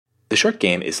The Short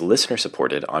Game is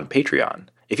listener-supported on Patreon.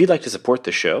 If you'd like to support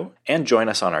the show and join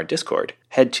us on our Discord,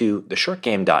 head to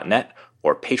theshortgame.net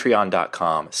or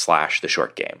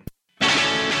patreon.com/theshortgame.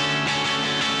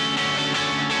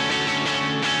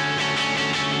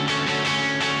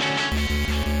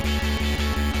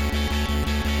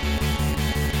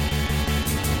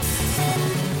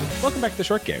 Welcome back to The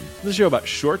Short Game. This is a show about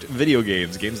short video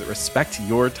games, games that respect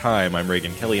your time. I'm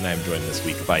Reagan Kelly, and I'm joined this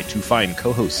week by two fine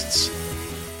co-hosts.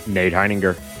 Nate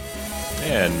Heininger.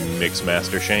 And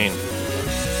Mixmaster Shane.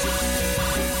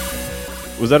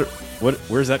 Was that what?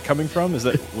 Where's that coming from? Was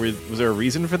there a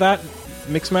reason for that,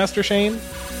 Mixmaster Shane?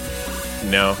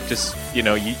 No, just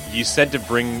you said to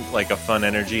bring like a fun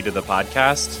energy to the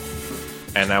podcast,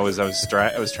 and I was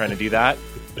trying to do that.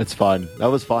 It's fun. That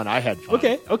was fun. I had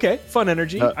fun. Okay. Fun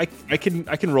energy. I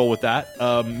can roll with that.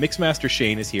 Mixmaster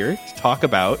Shane is here to talk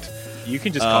about. You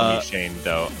can just call me Shane,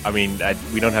 though. I mean,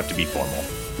 we don't have to be formal.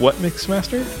 What,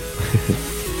 Mixmaster?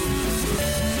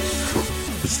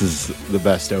 This is the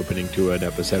best opening to an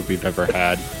episode we've ever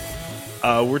had.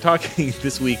 We're talking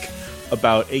this week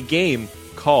about a game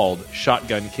called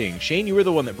Shotgun King. Shane, you were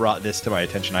the one that brought this to my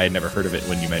attention. I had never heard of it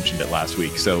when you mentioned it last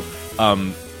week. So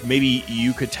maybe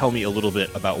you could tell me a little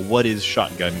bit about what is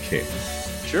Shotgun King.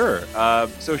 Sure.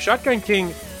 So Shotgun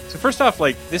King. So first off,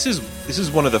 like this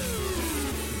is one of the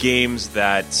games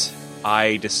that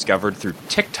I discovered through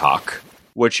TikTok,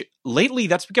 which lately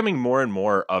that's becoming more and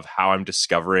more of how I'm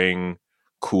discovering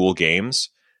cool games.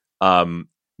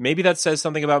 Maybe that says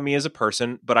something about me as a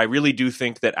person, but I really do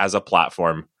think that as a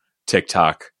platform,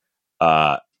 TikTok,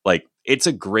 like it's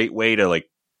a great way to like,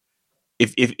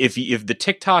 if the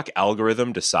TikTok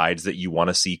algorithm decides that you want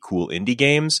to see cool indie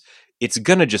games, it's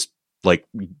gonna just like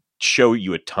show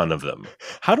you a ton of them.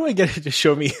 How do I get it to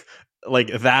show me like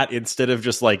that instead of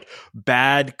just like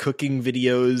bad cooking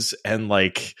videos and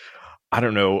like I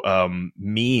don't know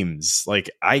memes? Like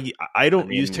I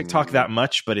don't use TikTok that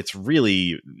much, but it's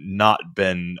really not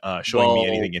been showing me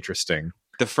anything interesting.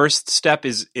 The first step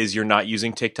is you're not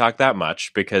using TikTok that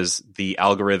much because the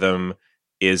algorithm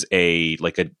is a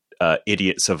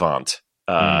idiot savant.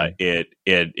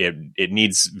 It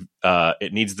needs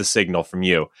the signal from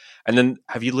you. And then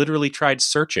have you literally tried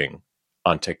searching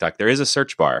on TikTok? There is a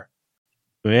search bar.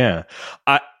 Yeah,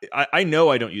 I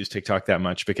know I don't use TikTok that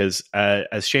much because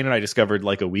as Shane and I discovered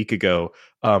like a week ago,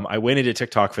 I went into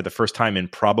TikTok for the first time in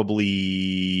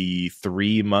probably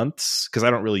 3 months because I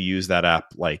don't really use that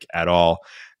app like at all.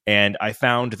 And I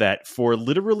found that for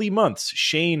literally months,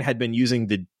 Shane had been using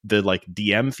the like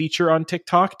DM feature on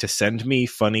TikTok to send me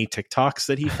funny TikToks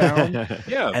that he found.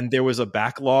 Yeah. And there was a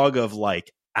backlog of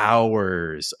like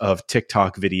hours of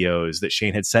TikTok videos that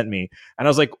Shane had sent me. And I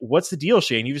was like, what's the deal,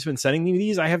 Shane? You've just been sending me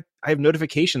these? I have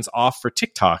notifications off for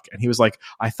TikTok. And he was like,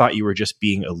 I thought you were just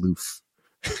being aloof.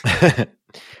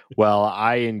 Well,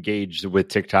 I engaged with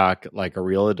TikTok like a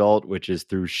real adult, which is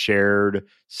through shared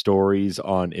stories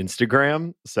on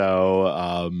Instagram. So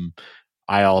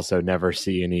I also never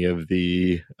see any of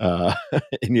the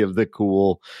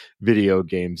cool video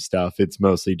game stuff. It's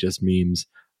mostly just memes.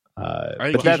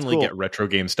 I occasionally get retro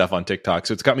game stuff on TikTok,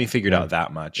 so it's got me figured out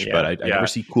that much. But I never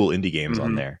see cool indie games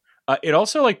on there. It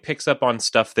also like picks up on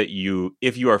stuff that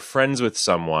if you are friends with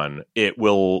someone, it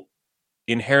will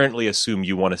inherently assume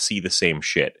you want to see the same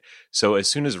shit. So as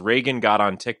soon as Reagan got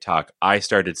on TikTok, I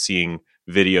started seeing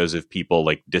videos of people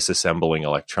like disassembling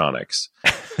electronics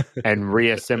and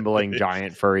reassembling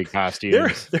giant furry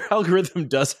costumes. Their algorithm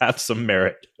does have some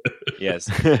merit. Yes.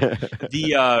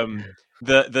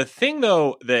 The thing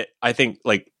though that I think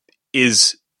like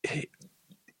is it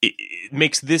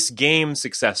makes this game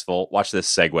successful, watch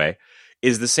this segue,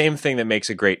 is the same thing that makes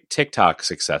a great TikTok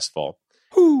successful.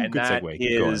 Ooh, and good that segue.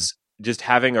 is just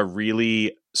having a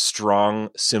really strong,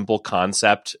 simple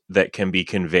concept that can be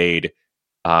conveyed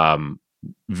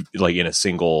like in a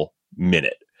single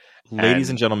minute. Ladies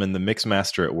and gentlemen, the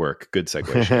Mixmaster at work. Good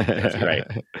segue.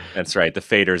 That's right. The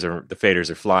faders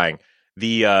are flying.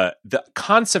 The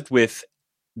concept with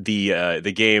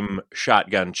the game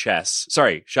Shotgun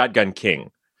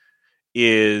King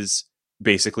is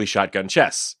basically shotgun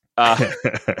chess.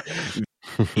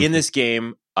 In this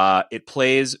game, it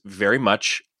plays very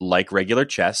much like regular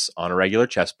chess on a regular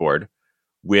chessboard,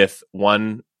 with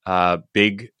one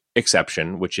big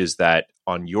exception, which is that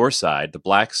on your side, the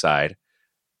black side,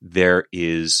 there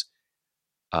is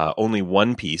only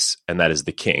one piece, and that is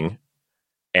the king.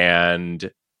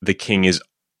 And the king is,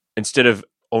 instead of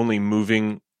only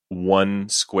moving one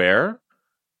square,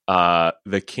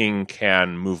 the king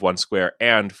can move one square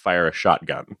and fire a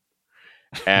shotgun.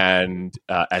 and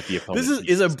at the opponent. This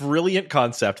is a brilliant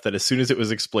concept that as soon as it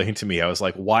was explained to me, I was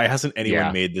like, why hasn't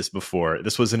anyone made this before?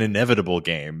 This was an inevitable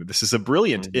game. This is a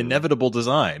brilliant, inevitable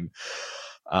design.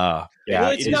 I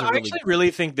actually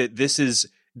really think that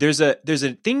there's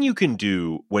a thing you can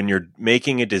do when you're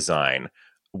making a design,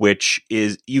 which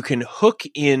is you can hook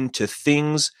into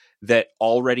things that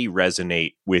already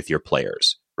resonate with your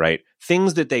players, right?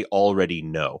 Things that they already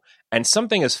know. And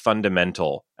something as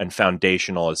fundamental and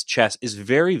foundational as chess is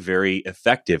very, very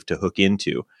effective to hook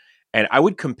into. And I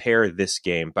would compare this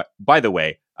game, but by the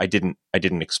way, I didn't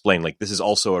explain, like, this is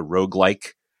also a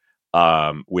roguelike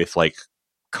with like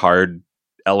card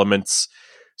elements.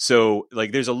 So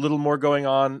like there's a little more going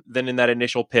on than in that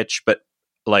initial pitch, but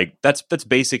like that's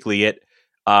basically it.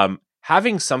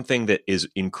 Having something that is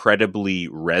incredibly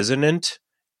resonant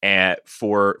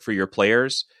for your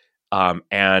players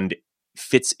and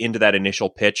fits into that initial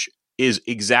pitch is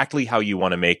exactly how you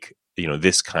want to make,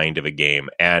 this kind of a game.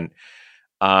 And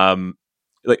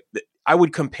like I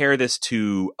would compare this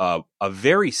to a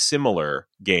very similar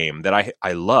game that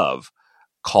I love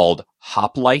called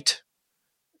Hoplite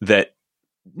that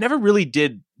never really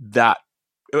did that.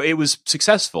 It was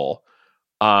successful,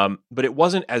 but it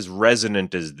wasn't as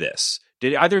resonant as this.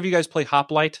 Did either of you guys play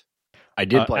Hoplite? I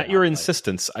did play at your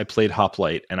insistence. I played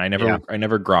Hoplite, and I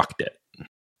never grokked it.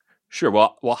 Sure.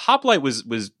 Well, Hoplite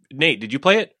was Nate. Did you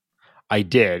play it? I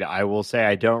did. I will say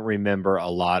I don't remember a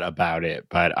lot about it,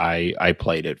 but I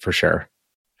played it for sure.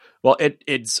 Well,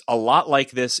 it's a lot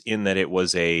like this in that it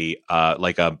was a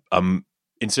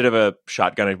instead of a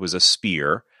shotgun, it was a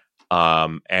spear.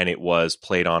 And it was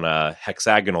played on a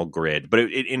hexagonal grid, but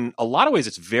it in a lot of ways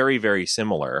it's very, very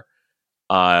similar.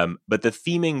 But the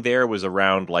theming there was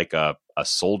around like a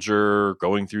soldier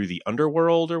going through the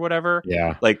underworld or whatever.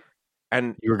 Yeah. Like,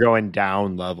 and you were going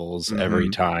down levels every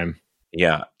time.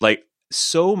 Yeah. Like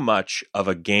so much of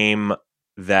a game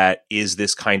that is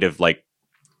this kind of like,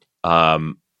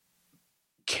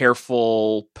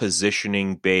 careful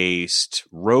positioning based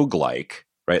roguelike,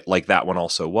 right? Like that one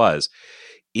also was,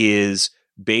 is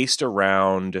based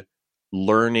around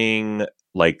learning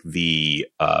like the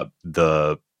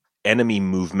enemy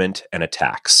movement and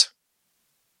attacks.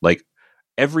 Like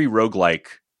every roguelike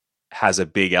has a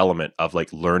big element of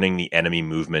like learning the enemy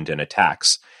movement and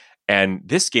attacks. And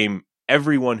this game,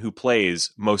 everyone who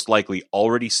plays most likely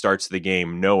already starts the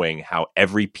game knowing how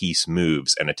every piece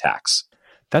moves and attacks.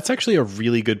 That's actually a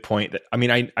really good point. That, I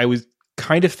mean, I was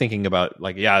kind of thinking about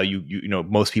like, you know,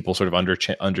 most people sort of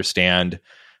understand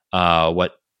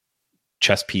what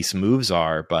chess piece moves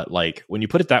are, but like when you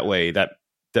put it that way, that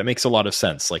makes a lot of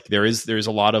sense. Like there's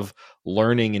a lot of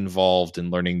learning involved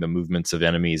in learning the movements of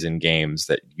enemies in games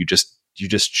that you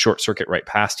just short circuit right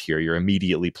past here. You're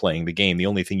immediately playing the game. The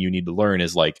only thing you need to learn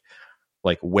is like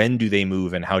when do they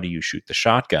move and how do you shoot the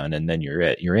shotgun, and then you're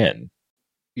in.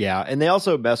 Yeah, and they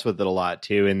also mess with it a lot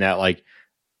too, in that like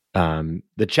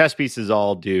the chess pieces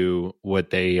all do what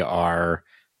they are,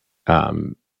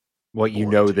 what you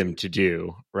know them to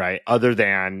do, right? Other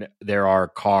than there are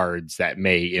cards that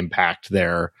may impact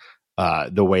their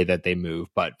the way that they move,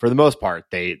 but for the most part,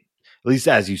 they, at least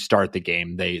as you start the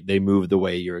game, they move the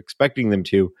way you're expecting them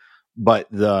to. But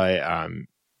the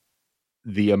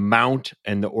amount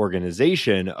and the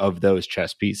organization of those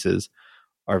chess pieces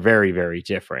are very, very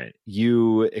different.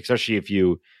 You, especially if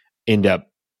you end up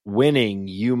winning,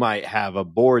 you might have a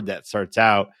board that starts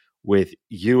out with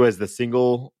you as the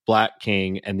single black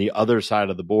king, and the other side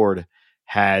of the board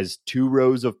has 2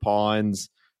 rows of pawns,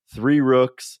 3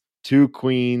 rooks, 2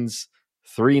 queens,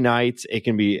 3 knights. It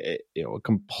can be a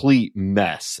complete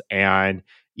mess. And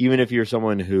even if you're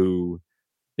someone who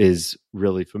is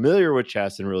really familiar with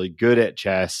chess and really good at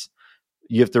chess,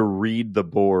 you have to read the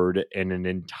board in an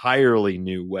entirely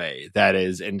new way that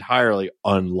is entirely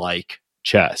unlike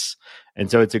chess. And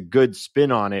so it's a good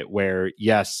spin on it where,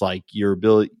 yes, like your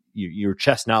ability, your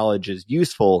chess knowledge is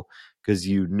useful because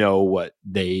you know what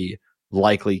they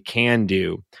likely can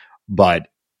do, but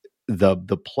the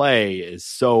play is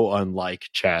so unlike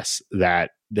chess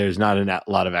that there's not a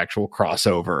lot of actual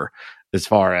crossover as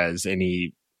far as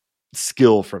any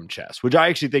skill from chess, which I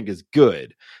actually think is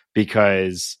good,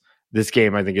 because this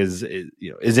game, I think,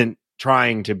 isn't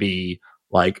trying to be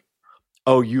like,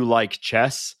 oh, you like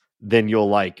chess, then you'll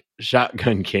like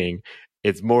Shotgun King.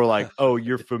 It's more like, oh,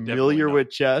 you're familiar with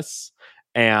chess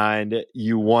and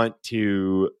you want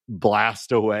to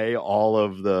blast away all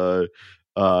of the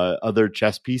other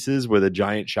chess pieces with a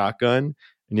giant shotgun.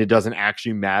 And it doesn't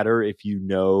actually matter if you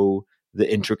know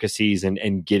the intricacies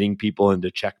and getting people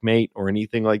into checkmate or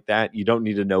anything like that. You don't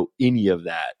need to know any of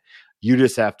that. You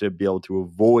just have to be able to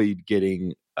avoid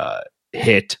getting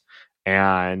hit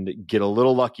and get a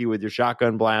little lucky with your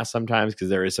shotgun blast sometimes, because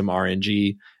there is some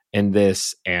RNG in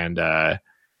this. And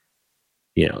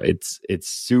it's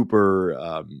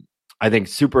super I think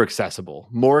super accessible,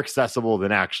 more accessible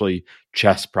than actually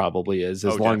chess probably is,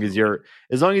 as long as you're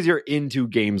into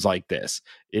games like this.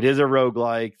 It is a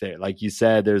roguelike. There, like you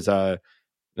said, there's a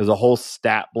whole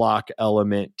stat block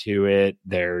element to it.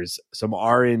 There's some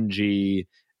RNG.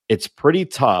 It's pretty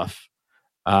tough.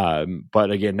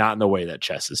 But again, not in the way that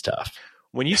chess is tough.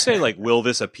 When you say like, will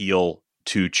this appeal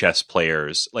to chess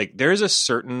players? Like, there's a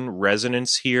certain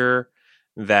resonance here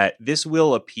that this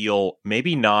will appeal,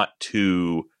 maybe not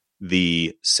to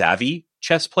the savvy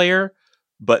chess player,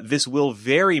 but this will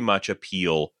very much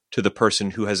appeal to the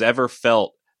person who has ever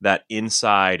felt that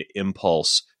inside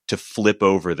impulse to flip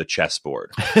over the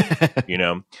chessboard.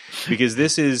 Because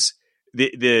this is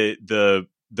the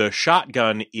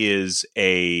shotgun is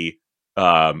a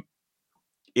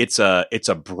it's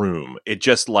a broom. It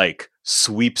just like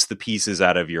sweeps the pieces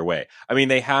out of your way. I mean,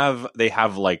 they have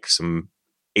like some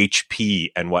HP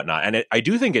and whatnot, and I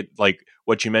do think it, like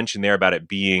what you mentioned there about it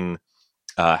being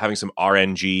having some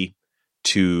RNG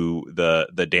to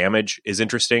the damage is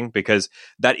interesting, because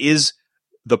that is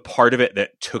the part of it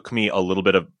that took me a little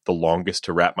bit of the longest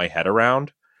to wrap my head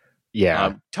around.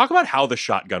 Yeah. Talk about how the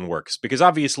shotgun works, because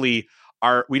obviously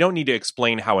we don't need to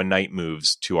explain how a knight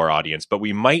moves to our audience, but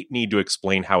we might need to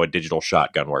explain how a digital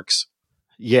shotgun works.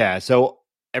 Yeah. So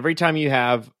every time you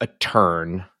have a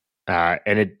turn,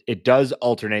 and it does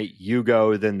alternate, you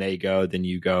go, then they go, then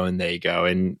you go, and they go.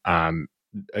 And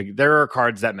there are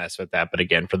cards that mess with that, but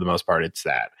again, for the most part, it's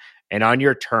that. And on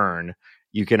your turn,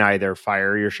 you can either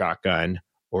fire your shotgun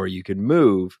or you can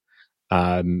move.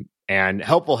 And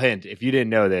helpful hint, if you didn't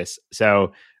know this,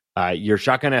 so your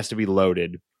shotgun has to be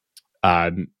loaded.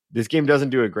 This game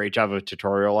doesn't do a great job of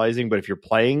tutorializing, but if you're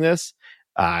playing this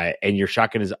and your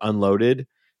shotgun is unloaded,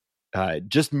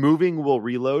 just moving will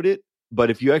reload it. But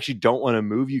if you actually don't want to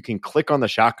move, you can click on the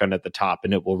shotgun at the top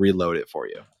and it will reload it for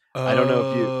you. I don't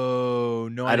know if you.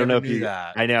 No, I don't know if you.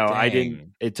 That. I know. Dang. I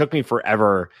didn't. It took me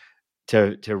forever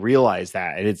to realize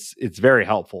that, and it's very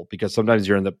helpful, because sometimes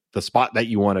you're in the spot that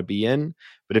you want to be in,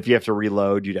 but if you have to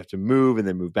reload, you'd have to move and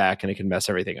then move back, and it can mess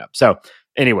everything up. So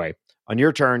anyway, on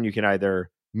your turn, you can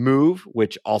either move,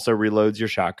 which also reloads your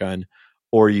shotgun,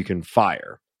 or you can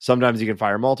fire. Sometimes you can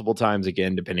fire multiple times,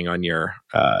 again, depending on your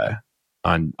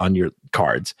on your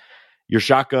cards. Your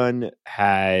shotgun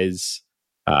has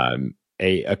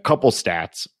a couple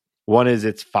stats. One is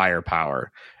its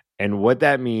firepower. And what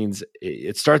that means,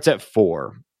 it starts at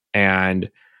 4.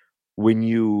 And when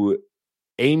you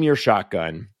aim your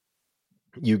shotgun,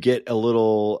 you get a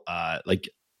little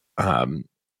UI,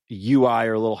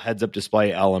 or a little heads up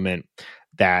display element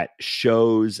that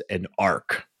shows an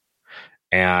arc.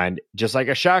 And just like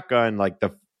a shotgun,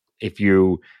 if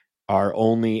you are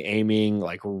only aiming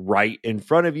like right in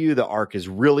front of you, the arc is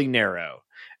really narrow.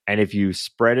 And if you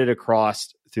spread it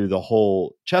across through the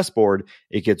whole chessboard,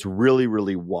 it gets really,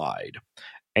 really wide.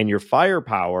 And your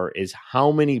firepower is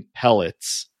how many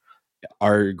pellets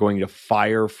are going to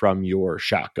fire from your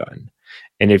shotgun.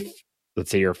 And if,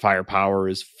 let's say, your firepower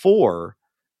is 4,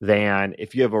 then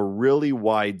if you have a really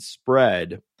wide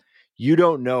spread, you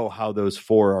don't know how those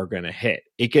 4 are going to hit.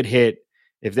 It could hit,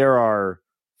 if there are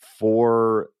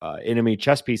 4 enemy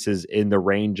chess pieces in the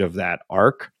range of that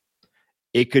arc,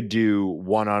 it could do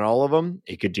 1 on all of them.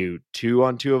 It could do 2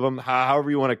 on 2 of them.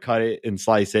 However you want to cut it and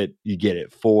slice it, you get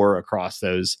it 4 across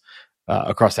those,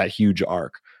 across that huge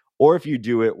arc. Or if you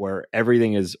do it where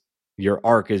everything is, your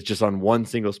arc is just on one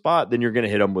single spot, then you're going to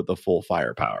hit them with the full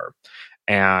firepower.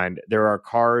 And there are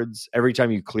cards, every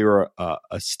time you clear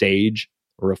a stage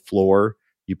or a floor,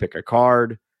 you pick a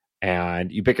card,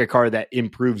 and you pick a card that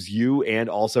improves you and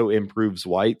also improves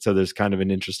white. So there's kind of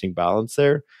an interesting balance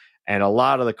there. And a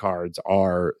lot of the cards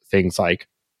are things like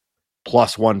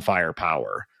 +1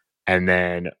 firepower. And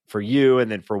then for you, and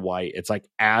then for white, it's like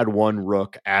add 1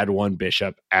 rook, add 1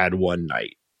 bishop, add 1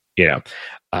 knight.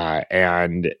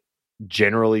 And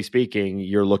generally speaking,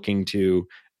 you're looking to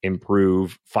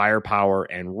improve firepower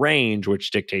and range, which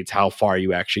dictates how far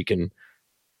you actually can,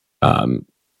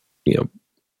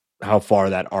 how far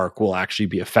that arc will actually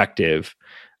be effective.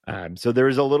 So there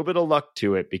is a little bit of luck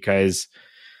to it, because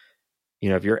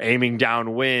if you're aiming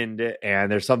downwind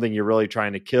and there's something you're really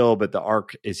trying to kill, but the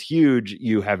arc is huge,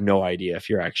 you have no idea if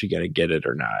you're actually going to get it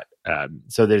or not.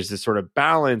 So there's this sort of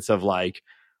balance of like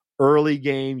early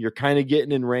game, you're kind of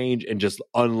getting in range and just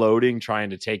unloading, trying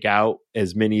to take out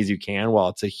as many as you can while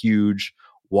it's a huge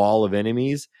wall of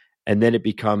enemies. And then it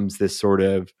becomes this sort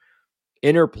of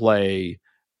interplay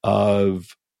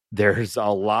of there's a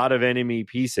lot of enemy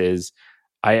pieces.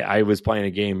 I was playing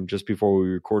a game just before we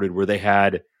recorded where they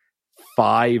had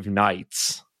 5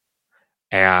 knights,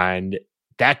 and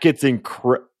that gets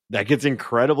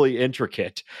incredibly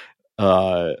intricate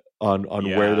on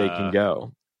where they can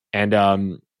go.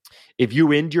 And if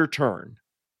you end your turn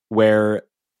where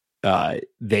one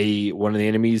of the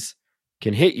enemies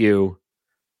can hit you,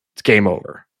 it's game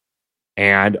over.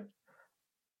 And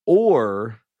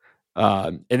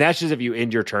that's just if you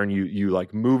end your turn, you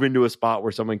like move into a spot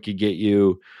where someone could get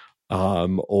you,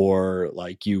 or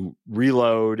like you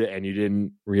reload and you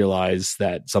didn't realize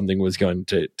that something was going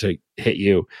to hit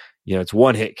you. It's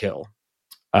one hit kill.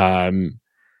 And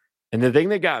the thing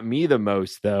that got me the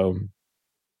most, though,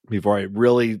 before I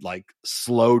really like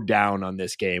slowed down on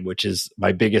this game, which is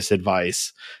my biggest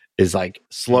advice, is like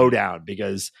slow down,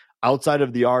 because outside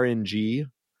of the RNG,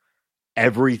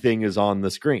 everything is on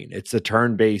the screen. It's a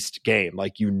turn-based game.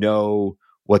 Like,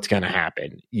 what's going to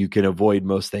happen. You can avoid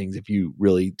most things if you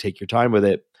really take your time with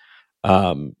it.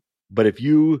 But if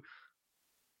you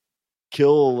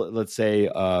kill, let's say,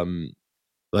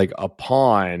 like a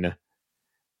pawn,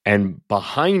 and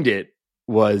behind it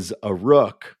was a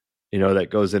rook, that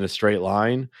goes in a straight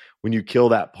line, when you kill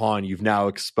that pawn, you've now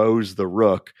exposed the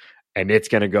rook, and it's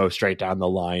going to go straight down the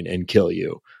line and kill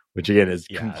you, which again is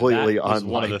completely that was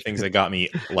one of the things that got me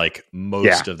like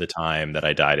most of the time that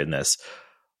I died in this.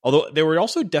 Although there were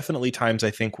also definitely times,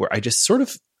 I think, where I just sort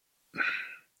of,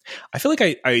 I feel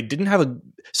like I didn't have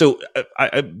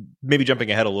I maybe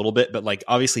jumping ahead a little bit, but like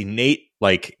obviously Nate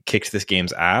like kicked this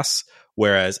game's ass,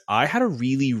 whereas I had a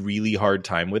really, really hard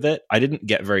time with it. I didn't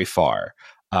get very far.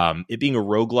 It being a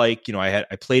roguelike,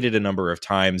 I played it a number of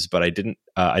times, but I didn't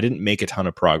make a ton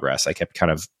of progress. I kept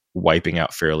kind of wiping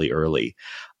out fairly early.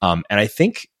 And I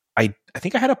think I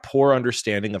had a poor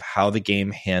understanding of how the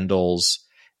game handles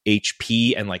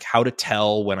HP and like how to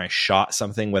tell when I shot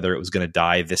something, whether it was going to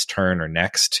die this turn or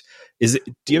next. Do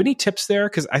you have any tips there?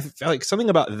 Because I felt like something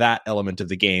about that element of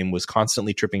the game was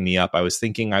constantly tripping me up. I was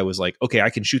thinking, I was like, okay, I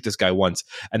can shoot this guy once,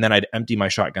 and then I'd empty my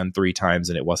shotgun 3 times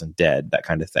and it wasn't dead, that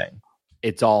kind of thing.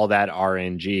 It's all that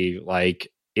RNG.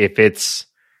 Like, if it's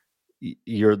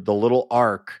the little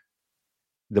arc,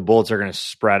 the bullets are going to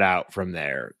spread out from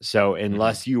there. So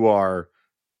unless you are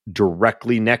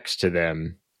directly next to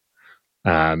them,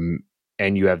 and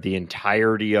you have the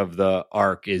entirety of the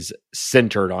arc is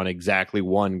centered on exactly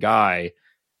one guy,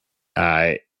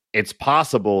 it's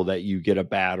possible that you get a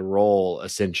bad roll,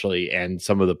 essentially, and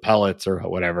some of the pellets or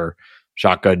whatever,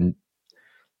 shotgun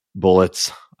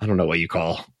bullets, I don't know what you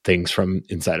call things from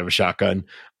inside of a shotgun.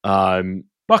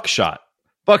 Buckshot.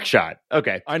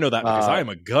 Okay. I know that because I am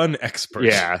a gun expert.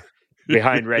 Yeah.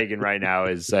 Behind Reagan right now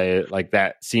is like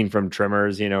that scene from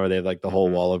Tremors, where they have like the whole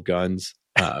wall of guns.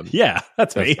 Yeah,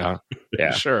 that's me.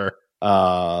 Yeah. Sure.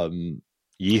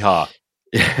 Yeehaw.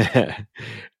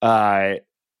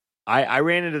 I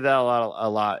ran into that a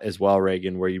lot as well,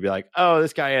 Reagan, where you'd be like, oh,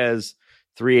 this guy has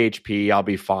 3 HP, I'll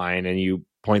be fine. And you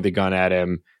point the gun at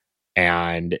him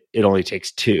and it only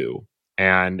takes 2.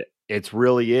 And it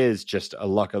really is just a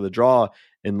luck of the draw,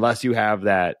 unless you have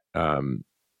that.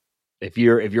 If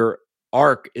your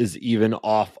arc is even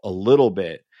off a little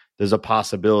bit, there's a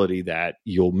possibility that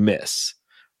you'll miss,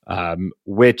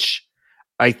 which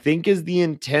I think is the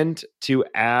intent, to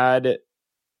add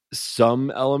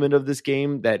some element of this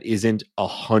game that isn't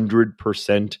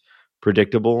 100%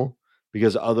 predictable,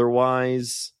 because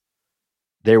otherwise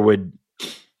there would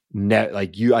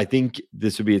I think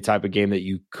this would be a type of game that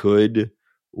you could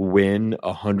win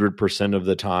 100% of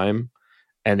the time,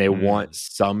 and they want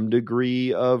some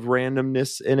degree of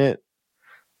randomness in it.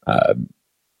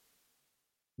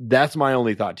 That's my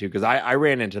only thought too, because I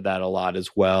ran into that a lot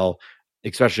as well,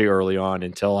 especially early on,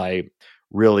 until I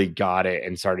really got it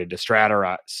and started to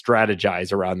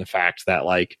strategize around the fact that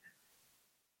like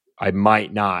I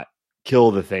might not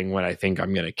kill the thing when I think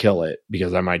I'm going to kill it,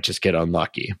 because I might just get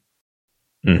unlucky.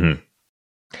 Mm-hmm.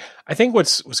 I think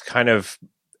what's kind of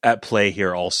at play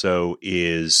here also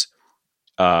is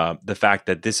the fact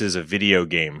that this is a video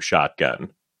game shotgun.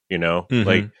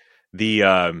 Like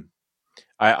the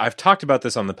I've talked about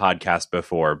this on the podcast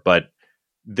before, but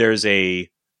there's a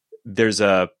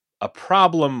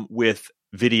problem with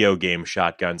video game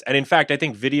shotguns, and in fact, I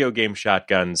think video game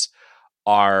shotguns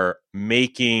are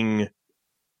making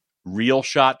real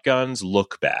shotguns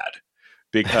look bad,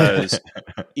 because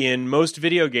in most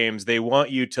video games they want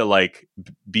you to like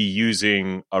be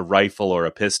using a rifle or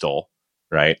a pistol,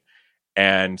 right?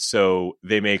 And so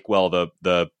they make,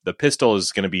 the pistol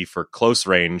is going to be for close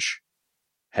range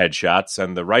headshots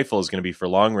and the rifle is going to be for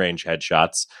long range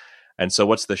headshots. And so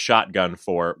what's the shotgun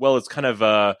for? Well, it's kind of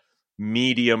a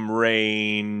medium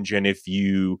range, and if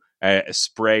you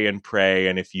spray and pray,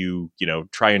 and if you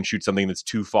try and shoot something that's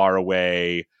too far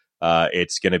away,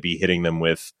 it's going to be hitting them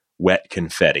with wet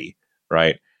confetti,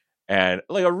 right? And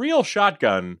like a real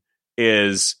shotgun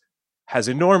has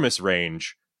enormous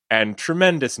range and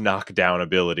tremendous knockdown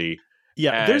ability.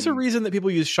 Yeah, there's a reason that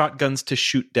people use shotguns to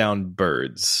shoot down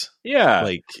birds. Yeah,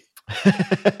 like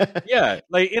yeah,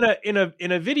 like in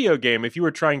a video game, if you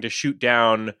were trying to shoot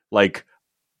down, like,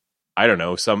 I don't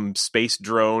know, some space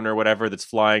drone or whatever that's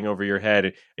flying over your head,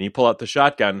 and you pull out the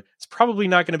shotgun, it's probably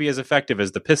not going to be as effective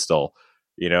as the pistol,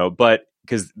 but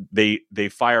because they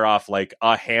fire off like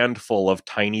a handful of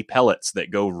tiny pellets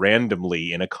that go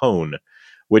randomly in a cone,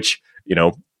 which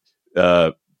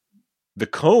the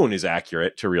cone is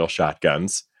accurate to real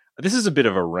shotguns. This is a bit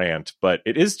of a rant, but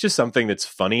it is just something that's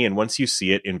funny, and once you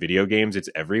see it in video games, it's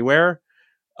everywhere.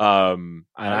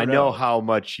 I know how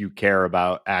much you care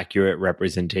about accurate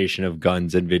representation of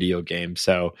guns in video games,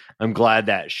 so I'm glad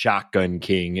that Shotgun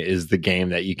King is the game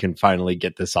that you can finally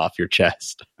get this off your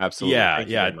chest.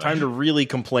 Absolutely. Yeah. Time to really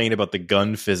complain about the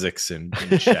gun physics in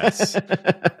chess.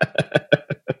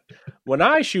 When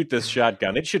I shoot this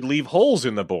shotgun, it should leave holes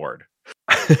in the board.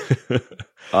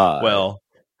 Well,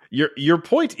 your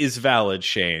point is valid,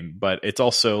 Shane, but it's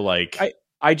also like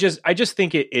I just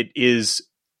think it is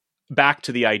back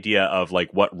to the idea of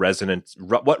like what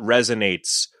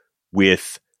resonates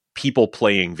with people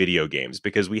playing video games,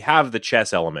 because we have the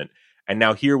chess element, and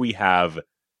now here we have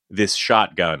this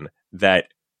shotgun that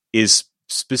is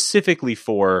specifically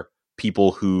for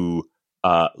people who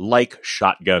like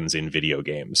shotguns in video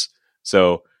games.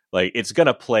 So like it's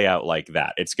gonna play out like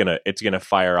that. It's gonna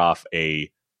fire off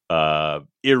a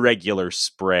irregular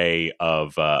spray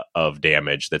of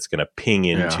damage that's gonna ping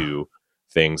into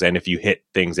things, and if you hit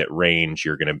things at range,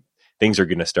 things are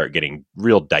gonna start getting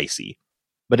real dicey.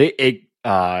 But it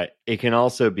can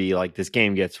also be like, this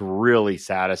game gets really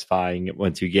satisfying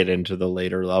once you get into the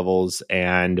later levels.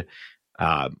 And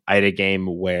I had a game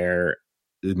where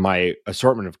my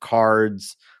assortment of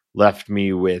cards left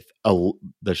me with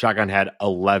the shotgun had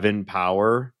 11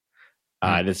 power,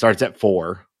 and it starts at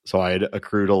 4, so I had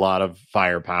accrued a lot of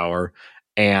firepower,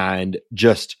 and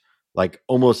just like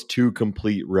almost 2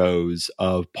 complete rows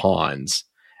of pawns,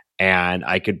 and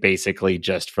I could basically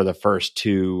just, for the first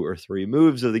 2 or 3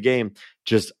 moves of the game,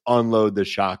 just unload the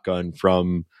shotgun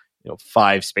from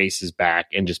 5 spaces back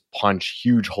and just punch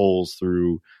huge holes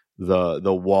through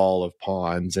the wall of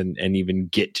pawns, and even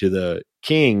get to the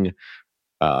king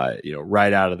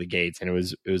right out of the gates. And it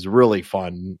was really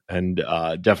fun, and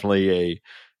definitely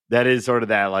that is sort of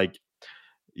that, like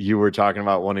you were talking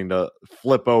about wanting to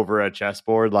flip over a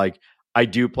chessboard. Like, I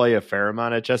do play a fair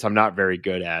amount of chess. I'm not very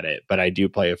good at it, but I do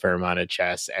play a fair amount of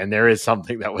chess. And there is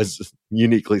something that was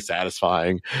uniquely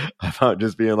satisfying about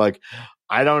just being like,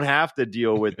 I don't have to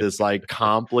deal with this like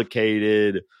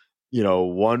complicated,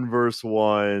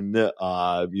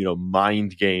 1v1,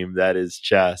 mind game that is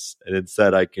chess. And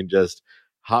instead I can just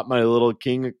hop my little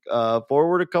king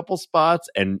forward a couple spots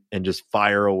and just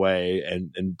fire away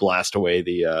and blast away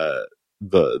the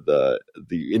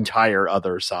entire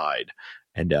other side.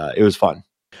 And it was fun.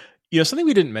 Something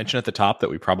we didn't mention at the top that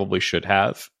we probably should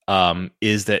have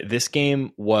is that this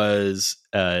game was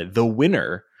the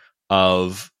winner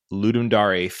of Ludum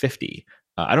Dare 50.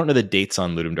 I don't know the dates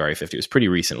on Ludum Dare 50. It was pretty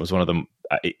recent. It was one of them.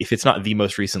 If it's not the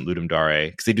most recent Ludum Dare,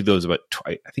 because they do those about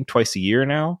I think twice a year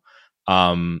now,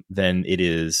 then it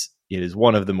is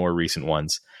one of the more recent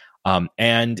ones.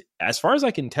 And as far as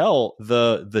I can tell,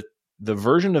 the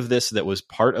version of this that was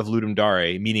part of Ludum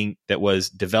Dare, meaning that was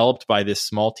developed by this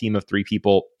small team of 3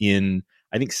 people in,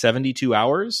 I think, 72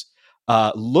 hours,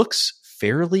 looks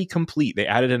fairly complete. They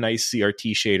added a nice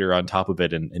CRT shader on top of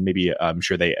it, and maybe I'm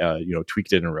sure they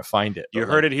tweaked it and refined it. You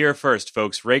heard it here first,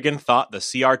 folks. Reagan thought the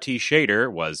CRT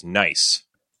shader was nice.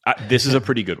 This is a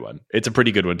pretty good one. It's a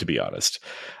pretty good one, to be honest.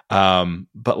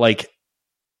 But like,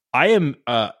 I am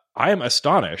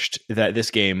astonished that this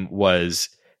game was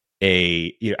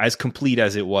as complete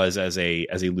as it was as a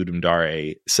Ludum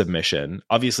Dare submission.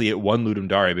 Obviously, it won Ludum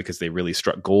Dare because they really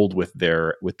struck gold with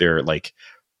their like,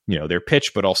 their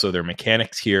pitch, but also their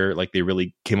mechanics here. Like, they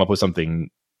really came up with something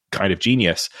kind of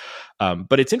genius.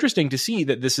 But it's interesting to see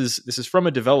that this is from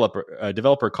a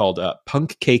developer called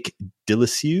Punk Cake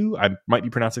Delicieux. I might be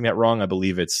pronouncing that wrong. I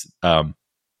believe it's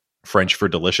French for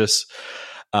delicious.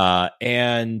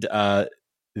 And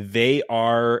they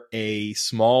are a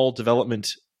small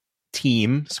development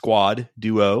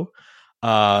duo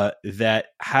that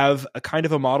have a kind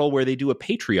of a model where they do a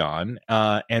Patreon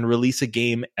and release a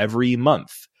game every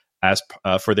month as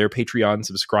for their Patreon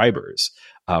subscribers,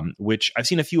 which I've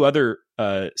seen a few other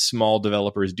small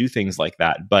developers do things like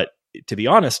that. But to be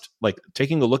honest, like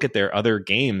taking a look at their other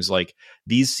games, like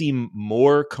these seem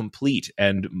more complete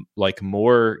and like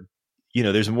more,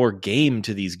 there's more game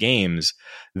to these games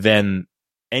than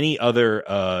any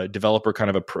other developer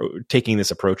kind of taking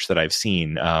this approach that I've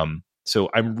seen. So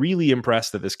I'm really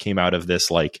impressed that this came out of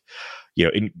this like,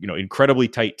 incredibly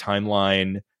tight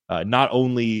timeline. Not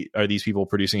only are these people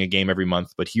producing a game every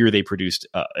month, but here they produced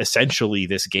essentially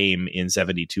this game in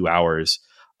 72 hours.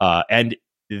 And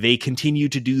they continue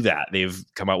to do that. They've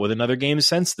come out with another game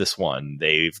since this one.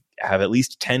 They've have at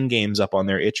least 10 games up on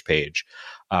their itch page.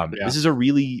 This is a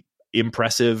really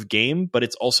impressive game, but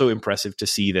it's also impressive to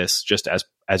see this just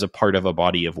as a part of a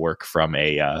body of work from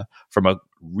a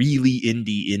really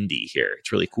indie here.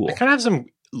 It's really cool. I kind of have some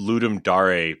Ludum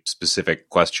Dare specific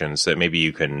questions that maybe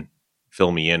you can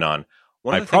fill me in on.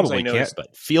 I probably can't,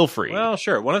 but feel free. Well,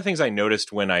 sure. One of the things I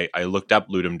noticed when I looked up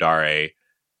Ludum Dare,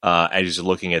 I was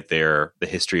looking at the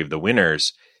history of the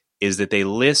winners, is that they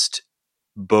list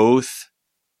both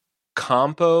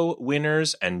compo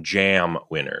winners and jam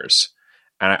winners.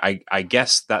 And I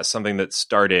guess that's something that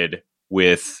started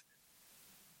with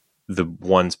the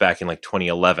ones back in like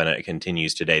 2011 and it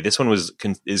continues today. This one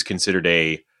is considered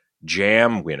a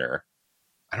jam winner.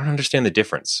 I don't understand the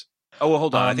difference. Oh, well,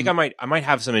 hold on. I think I might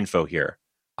have some info here.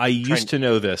 I used to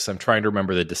know this. I'm trying to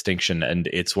remember the distinction, and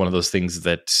it's one of those things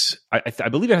that I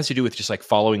believe it has to do with just like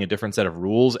following a different set of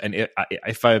rules. And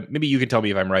maybe you can tell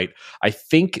me if I'm right. I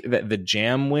think that the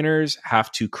jam winners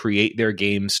have to create their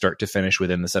game start to finish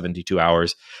within the 72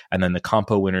 hours, and then the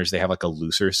compo winners, they have like a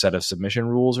looser set of submission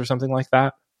rules or something like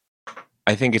that.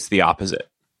 I think it's the opposite.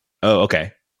 Oh,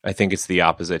 okay. I think it's the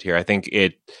opposite here. I think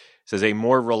it says a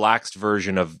more relaxed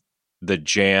version of the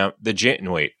jam.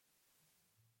 Wait.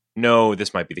 No,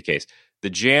 this might be the case. The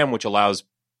jam, which allows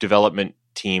development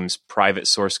teams private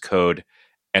source code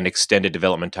and extended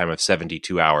development time of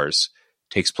 72 hours,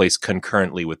 takes place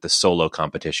concurrently with the solo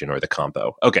competition or the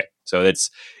compo. Okay, so it's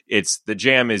the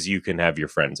jam is you can have your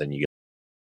friends and you.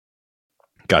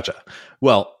 Gotcha.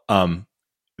 Well,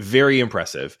 very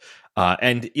impressive.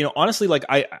 And honestly, like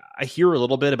I hear a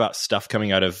little bit about stuff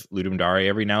coming out of Ludum Dare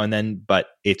every now and then, but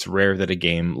it's rare that a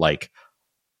game like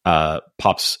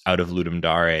pops out of Ludum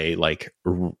Dare like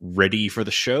ready for the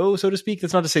show, so to speak.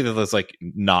 That's not to say that there's like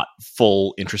not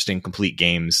full, interesting, complete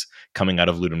games coming out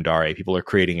of Ludum Dare. People are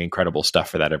creating incredible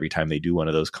stuff for that every time they do one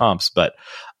of those comps. But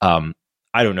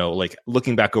I don't know, like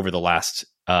looking back over the last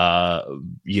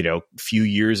few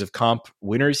years of comp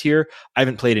winners here, I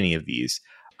haven't played any of these.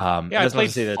 I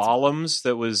played Columns.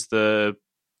 That was the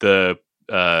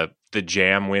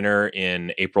jam winner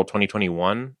in April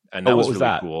 2021, and that was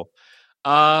really cool.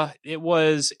 It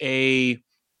was it's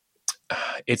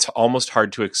almost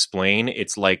hard to explain.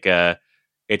 It's like a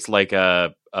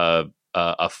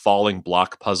falling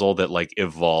block puzzle that like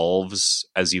evolves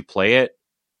as you play it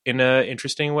in a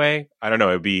interesting way. I don't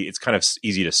know. It's kind of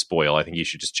easy to spoil. I think you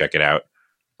should just check it out.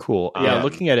 Cool. Yeah,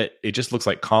 looking at it, it just looks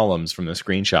like columns from the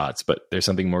screenshots, but there's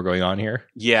something more going on here.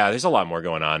 Yeah, there's a lot more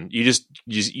going on. You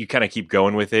kind of keep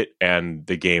going with it, and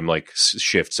the game like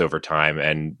shifts over time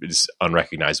and is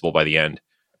unrecognizable by the end.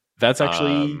 That's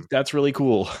actually that's really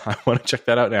cool. I want to check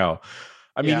that out now.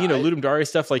 I mean, Ludum Dare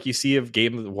stuff, like you see of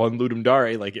game that won Ludum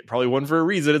Dare, like it probably won for a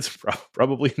reason. It's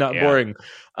probably not boring.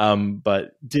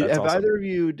 But did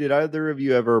either of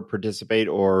you ever participate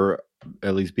or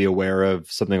at least be aware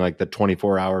of something like the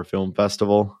 24-hour film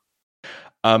festival?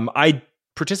 I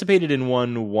participated in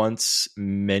one once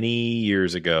many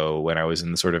years ago when I was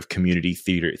in the sort of community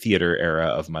theater era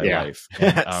of my life.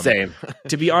 And, same.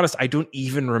 To be honest, I don't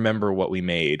even remember what we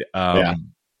made.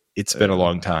 It's been a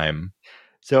long time.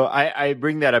 So I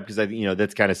bring that up because I think,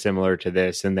 that's kind of similar to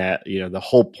this, and that, the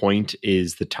whole point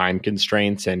is the time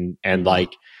constraints and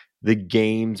like the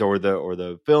games or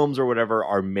the films or whatever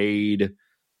are made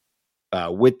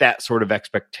with that sort of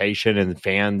expectation, and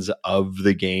fans of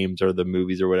the games or the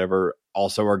movies or whatever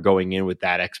also are going in with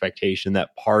that expectation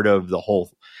that part of the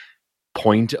whole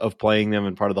point of playing them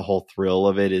and part of the whole thrill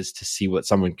of it is to see what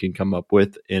someone can come up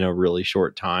with in a really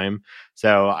short time.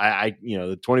 So I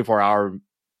the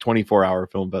 24-hour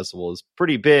film festival is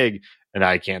pretty big, and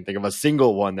I can't think of a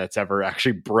single one that's ever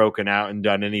actually broken out and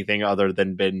done anything other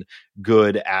than been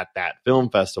good at that film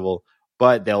festival.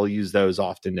 But they'll use those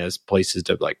often as places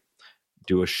to like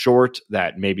do a short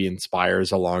that maybe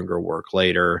inspires a longer work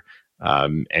later.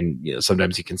 And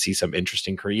sometimes you can see some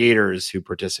interesting creators who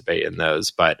participate in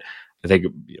those, but I think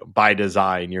by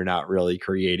design, you're not really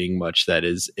creating much that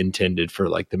is intended for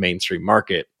like the mainstream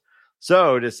market.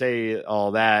 So to say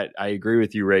all that, I agree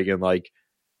with you, Reagan. Like,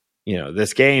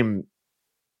 this game,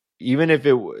 even if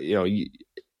it,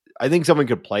 I think someone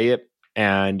could play it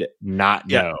and not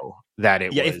know that it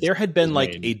was. If there had been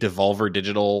like made. a Devolver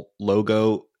Digital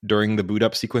logo during the boot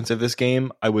up sequence of this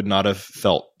game, I would not have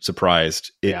felt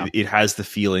surprised. It has the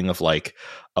feeling of like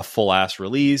a full ass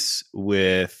release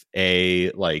with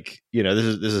a like, this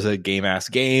is a game ass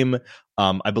game.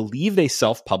 I believe they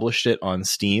self-published it on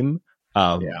Steam.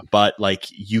 But like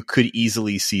you could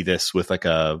easily see this with like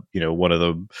a, one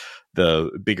of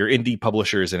the bigger indie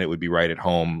publishers, and it would be right at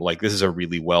home. Like this is a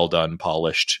really well done,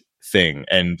 polished thing,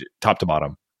 and top to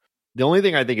bottom. The only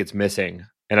thing I think it's missing,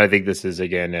 and I think this is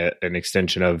again an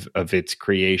extension of its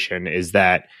creation, is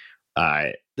that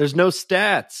there's no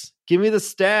stats. Give me the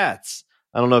stats.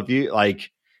 I don't know if you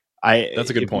like. That's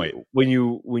a good point. When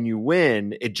you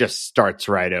win, it just starts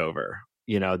right over.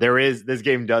 This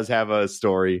game does have a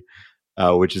story,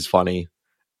 which is funny,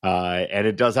 and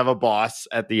it does have a boss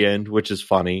at the end, which is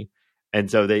funny. And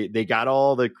so they got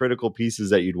all the critical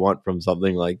pieces that you'd want from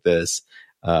something like this,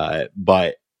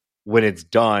 but when it's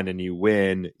done and you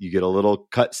win, you get a little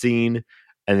cutscene,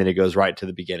 and then it goes right to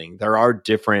the beginning. There are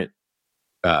different.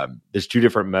 There's two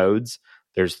different modes.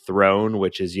 There's Throne,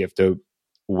 which is you have to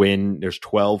win. There's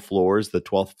 12 floors. The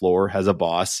 12th floor has a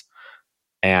boss,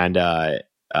 and and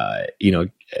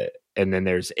then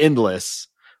there's Endless,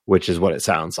 which is what it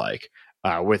sounds like.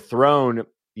 With Throne,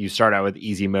 you start out with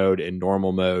easy mode and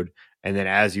normal mode, and then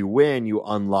as you win, you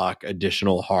unlock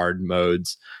additional hard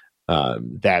modes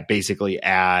that basically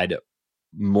add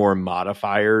more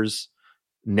modifiers,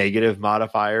 negative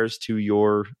modifiers to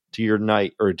your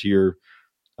knight or to your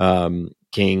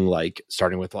king, like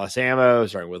starting with less ammo,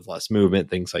 starting with less movement,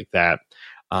 things like that.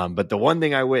 But the one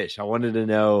thing I wanted to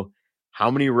know,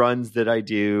 how many runs did I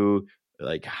do?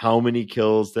 Like how many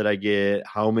kills did I get?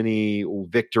 How many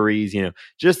victories?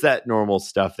 Just that normal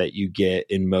stuff that you get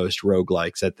in most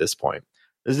roguelikes at this point.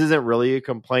 This isn't really a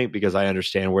complaint because I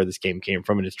understand where this game came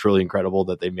from, and it's truly incredible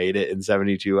that they made it in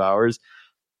 72 hours.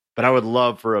 But I would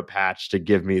love for a patch to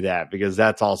give me that, because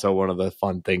that's also one of the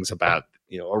fun things about,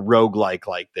 a roguelike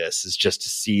like this, is just to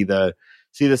see the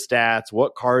stats,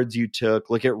 what cards you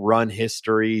took, look at run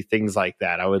history, things like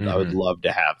that. I would love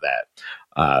to have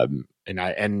that.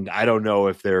 And I don't know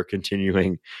if they're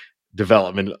continuing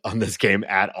development on this game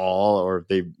at all, or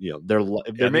if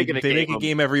they're making they make a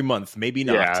game every month, maybe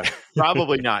not. Yeah,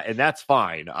 probably not, and that's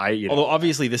fine. Although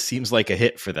obviously this seems like a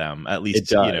hit for them, at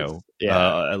least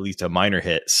at least a minor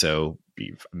hit. So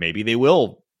maybe they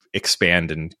will expand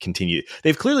and continue.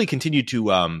 They've clearly continued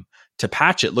to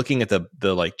patch it. Looking at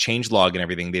the like change log and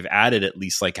everything, they've added at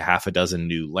least like a half a dozen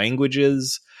new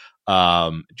languages.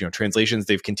 Translations.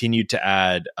 They've continued to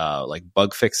add like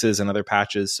bug fixes and other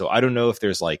patches. So I don't know if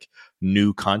there's like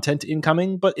new content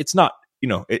incoming, but it's not,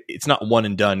 it's not one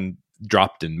and done,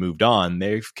 dropped and moved on.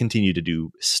 They've continued to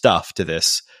do stuff to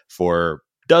this for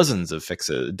dozens of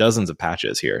fixes, dozens of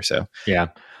patches here. So yeah.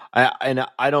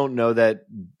 I don't know that,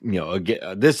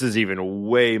 again, this is even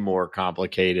way more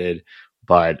complicated,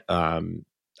 but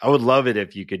I would love it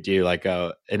if you could do like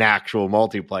an actual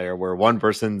multiplayer where one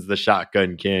person's the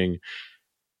shotgun king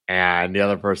and the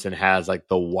other person has like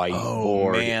the white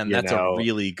board. Oh man, that's a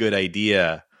really good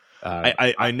idea.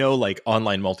 I know like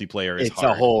online multiplayer is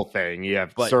hard. A whole thing. You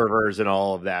have servers and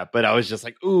all of that. But I was just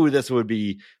like, ooh, this would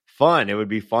be fun. It would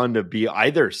be fun to be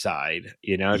either side,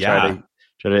 Yeah.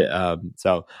 Try to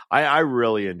so I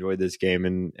really enjoyed this game,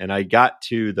 and I got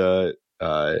to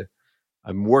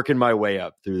I'm working my way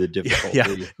up through the difficulty.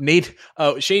 Yeah. Nate,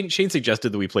 Shane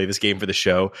suggested that we play this game for the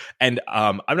show, and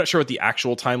I'm not sure what the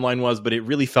actual timeline was, but it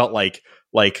really felt like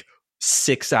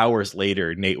 6 hours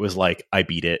later, Nate was like, "I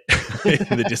beat it"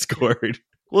 in the Discord.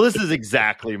 Well, this is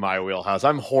exactly my wheelhouse.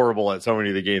 I'm horrible at so many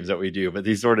of the games that we do, but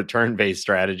these sort of turn-based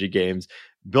strategy games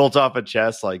built off a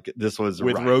chess, like this was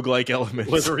with roguelike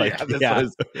elements. Was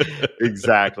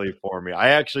exactly for me. I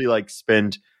actually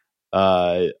spent.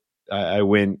 I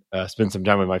went spent some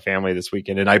time with my family this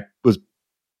weekend, and I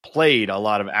played a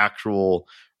lot of actual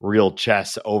real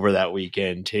chess over that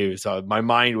weekend too. So my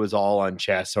mind was all on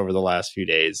chess over the last few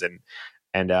days,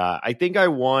 and I think I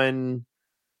won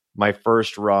my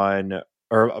first run,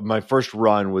 or my first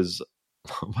run was,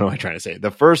 what am I trying to say?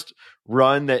 The first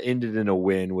run that ended in a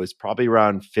win was probably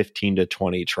around 15 to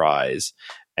 20 tries,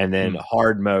 and then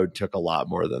hard mode took a lot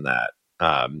more than that.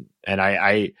 And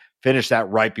I finished that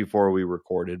right before we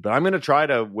recorded, but I'm going to try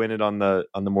to win it on the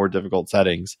more difficult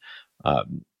settings.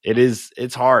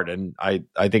 It's hard, and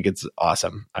I think it's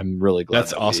awesome. I'm really glad.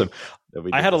 That's awesome.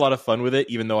 I had a lot of fun with it,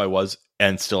 even though I was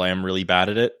and still am really bad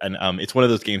at it. And it's one of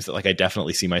those games that I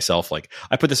definitely see myself,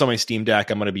 I put this on my Steam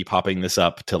Deck. I'm going to be popping this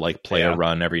up to play a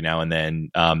run every now and then.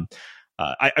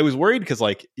 I was worried because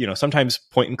sometimes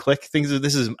point and click things.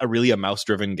 This is really a mouse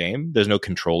driven game. There's no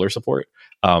controller support.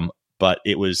 but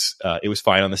it was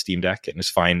fine on the Steam Deck, and it's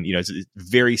fine. You know, it's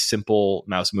very simple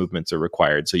mouse movements are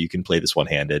required, so you can play this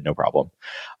one-handed, no problem.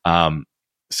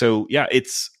 So yeah,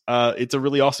 it's a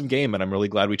really awesome game, and I'm really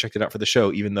glad we checked it out for the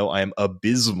show. Even though I am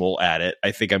abysmal at it,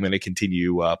 I think I'm going to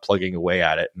continue plugging away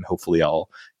at it, and hopefully I'll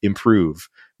improve.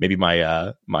 Maybe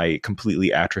my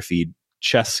completely atrophied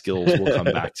chess skills will come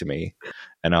back to me,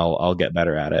 and I'll get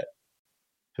better at it.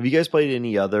 Have you guys played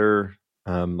any other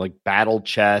like battle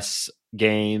chess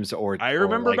games? I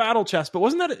remember battle chess, but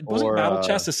wasn't battle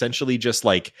chess essentially just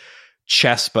like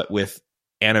chess but with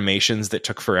animations that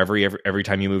took forever every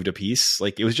time you moved a piece?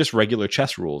 Like it was just regular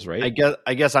chess rules, right?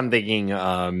 I guess I'm thinking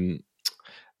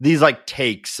these like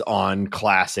takes on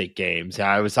classic games.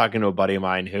 I was talking to a buddy of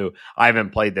mine who I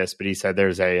haven't played this, but he said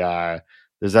there's a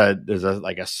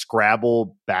like a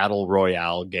Scrabble battle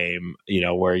royale game, you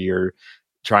know, where you're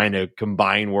trying to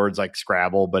combine words like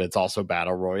Scrabble, but it's also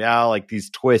battle royale, like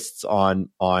these twists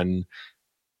on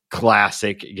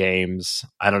classic games.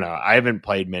 I don't know. I haven't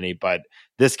played many, but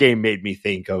this game made me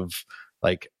think of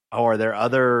like, oh, are there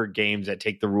other games that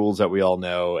take the rules that we all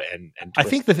know and I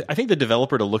think the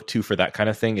developer to look to for that kind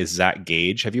of thing is Zach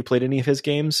Gage. Have you played any of his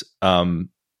games?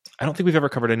 I don't think we've ever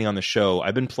covered any on the show.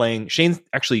 I've been playing. Shane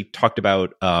actually talked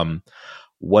about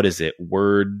what is it?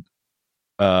 Word.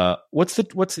 What's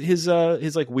his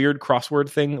like weird crossword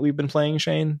thing that we've been playing?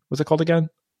 Shane, what's it called again?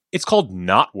 It's called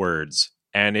Not Words,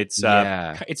 and it's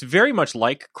very much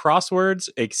like crosswords,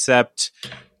 except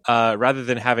rather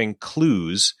than having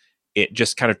clues, it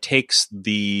just kind of takes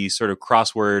the sort of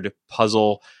crossword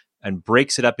puzzle and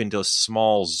breaks it up into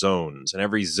small zones, and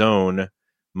every zone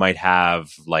might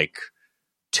have like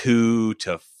 2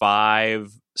 to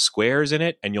 5 squares in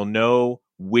it, and you'll know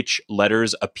which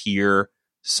letters appear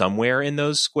somewhere in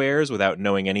those squares without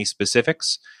knowing any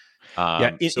specifics.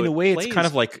 In a way, it's kind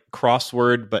of like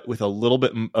crossword, but with a little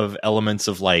bit of elements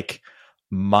of like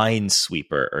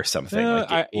Minesweeper or something.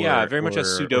 Very much a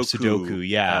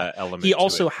Sudoku. Element. He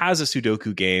also has a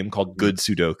Sudoku game called Good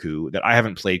Sudoku that I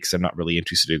haven't played because I'm not really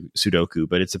into Sudoku,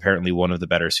 but it's apparently one of the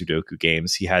better Sudoku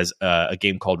games. He has a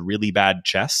game called Really Bad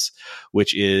Chess,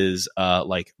 which is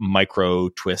like micro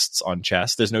twists on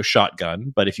chess. There's no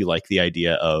shotgun, but if you like the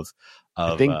idea of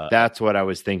I think that's what I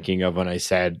was thinking of when I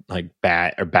said like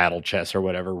battle chess or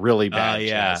whatever. Really bad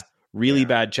chess. Really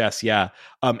bad chess, yeah.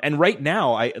 And right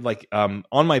now, I like on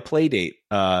my play date,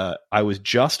 I was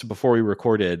just before we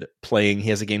recorded playing. He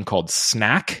has a game called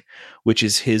Snack, which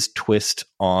is his twist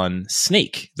on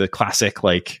Snake, the classic,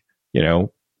 like, you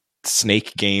know,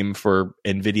 Snake game for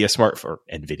Nvidia.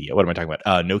 What am I talking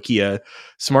about? Nokia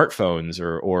smartphones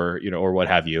or what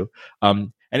have you.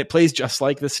 And it plays just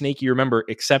like the Snake you remember,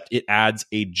 except it adds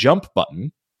a jump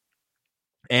button.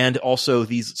 And also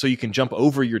so you can jump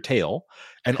over your tail.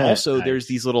 And also nice. There's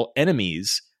these little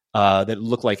enemies that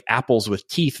look like apples with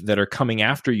teeth that are coming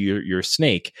after your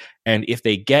snake. And if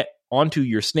they get onto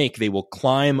your snake, they will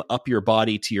climb up your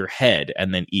body to your head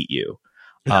and then eat you.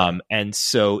 And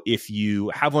so if you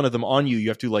have one of them on you, you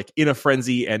have to, like, in a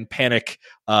frenzy and panic,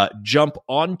 jump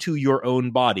onto your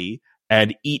own body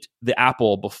and eat the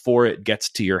apple before it gets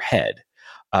to your head.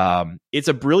 It's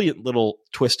a brilliant little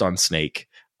twist on Snake.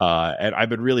 And I've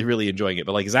been really, really enjoying it.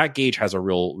 But like Zach Gage has a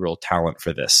real talent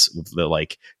for this, the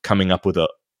like coming up with a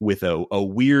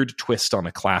weird twist on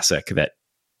a classic that,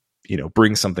 you know,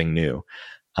 brings something new.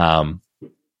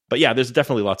 But yeah, there's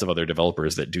definitely lots of other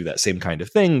developers that do that same kind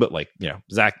of thing. But like, you know,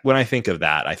 Zach, when I think of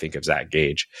that, I think of Zach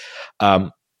Gage.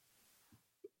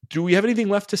 Do we have anything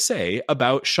left to say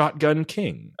about Shotgun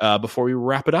King before we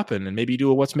wrap it up and maybe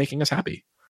do a what's making us happy?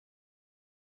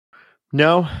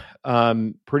 No,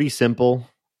 pretty simple.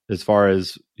 As far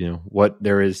as, you know, what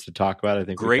there is to talk about, I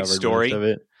think great story of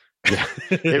it. Yeah,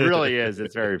 it really is.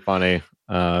 It's very funny.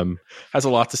 Has a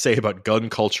lot to say about gun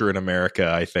culture in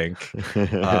America, I think.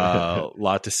 A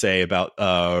lot to say about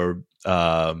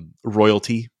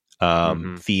royalty,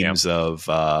 themes of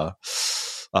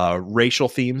racial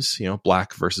themes, you know,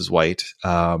 black versus white.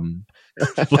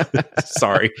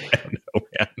 Sorry.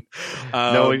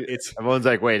 No, man. Everyone's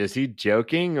like, wait, is he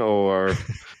joking or...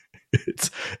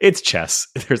 It's chess.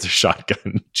 There's a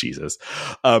shotgun. Jesus.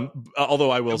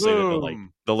 Although I will say that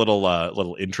the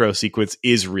little intro sequence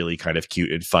is really kind of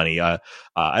cute and funny. I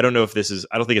don't know if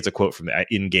I don't think it's a quote from the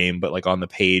in-game, but like on the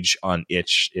page on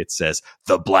Itch, it says,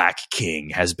 "The Black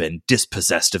King has been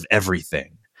dispossessed of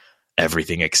everything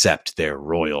except their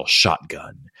royal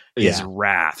shotgun. His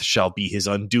wrath shall be his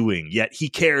undoing, yet he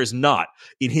cares not.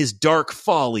 In his dark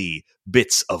folly,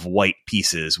 bits of white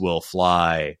pieces will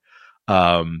fly."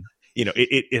 You know,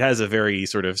 it has a very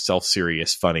sort of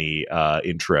self-serious, funny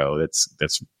intro.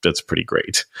 That's pretty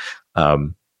great.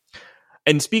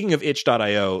 And speaking of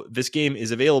itch.io, this game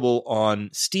is available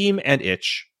on Steam and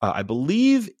itch. I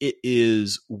believe it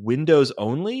is Windows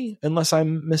only, unless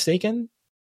I'm mistaken.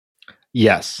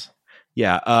 Yes.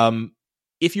 Yeah.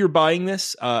 If you're buying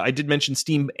this, I did mention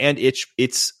Steam and itch.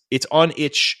 It's on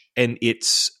itch, and it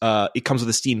comes with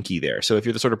a Steam key there. So if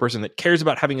you're the sort of person that cares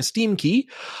about having a Steam key,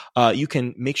 you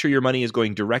can make sure your money is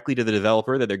going directly to the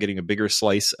developer, that they're getting a bigger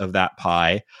slice of that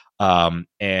pie. And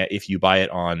if you buy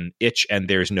it on itch, and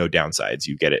there's no downsides,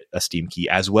 you get a Steam key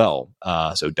as well.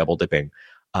 So double dipping.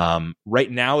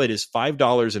 Right now it is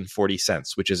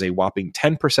 $5.40, which is a whopping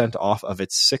 10% off of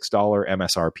its $6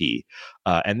 MSRP.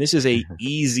 And this is a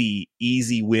easy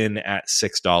win at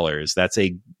 $6. That's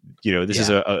this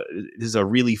is a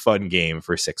really fun game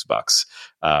for $6.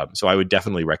 So I would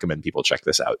definitely recommend people check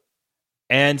this out.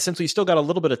 And since we still got a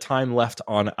little bit of time left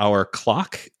on our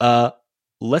clock,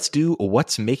 let's do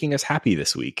what's making us happy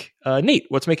this week. Nate,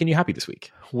 what's making you happy this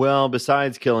week? Well,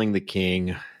 besides killing the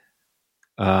king,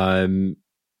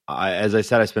 as I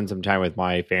said, I spent some time with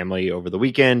my family over the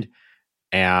weekend,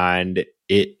 and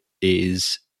it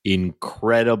is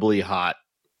incredibly hot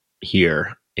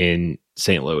here in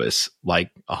St. Louis, like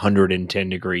 110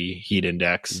 degree heat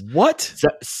index. What?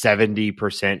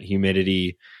 70%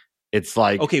 humidity. It's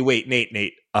like, okay, wait,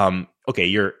 Nate. Okay,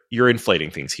 you're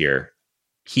inflating things here.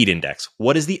 Heat index.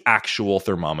 What does the actual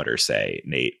thermometer say,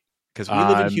 Nate? Because we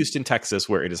live in Houston, Texas,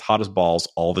 where it is hot as balls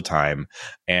all the time.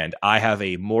 And I have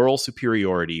a moral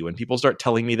superiority. When people start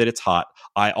telling me that it's hot,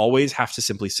 I always have to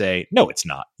simply say, no, it's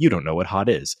not. You don't know what hot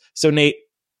is. So, Nate,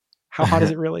 how hot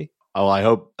is it really? Oh, I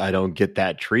hope I don't get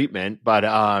that treatment. But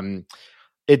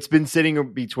it's been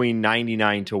sitting between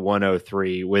 99 to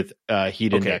 103 with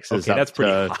heat indexes. Okay, that's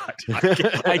pretty hot.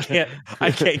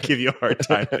 I can't give you a hard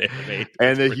time there, Nate.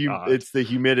 And it's the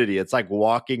humidity. It's like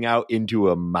walking out into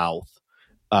a mouth.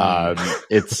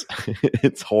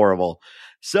 It's horrible.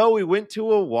 So we went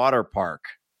to a water park.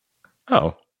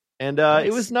 Oh, and nice.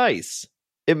 It was nice.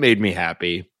 It made me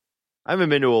happy. I haven't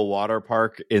been to a water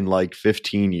park in like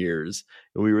 15 years.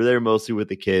 And we were there mostly with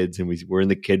the kids, and we were in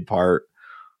the kid part,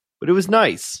 but it was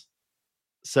nice.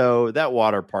 So that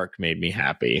water park made me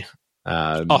happy.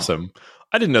 Awesome.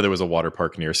 I didn't know there was a water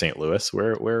park near St. Louis.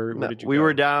 Where did you go? We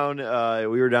were down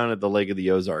at the Lake of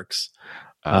the Ozarks.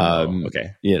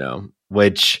 Okay.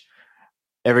 Which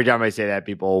every time I say that,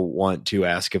 people want to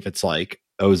ask if it's like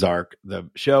Ozark, the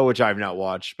show, which I've not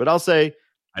watched, but I'll say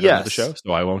I don't know the show,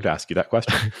 so I won't ask you that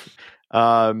question.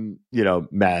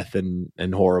 Meth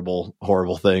and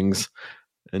horrible things.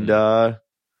 And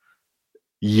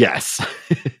yes.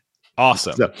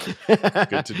 Awesome. So,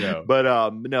 good to know.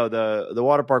 But no, the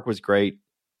water park was great,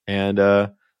 and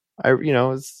it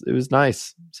was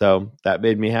nice. So that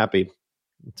made me happy.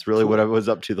 It's really what I was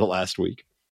up to the last week.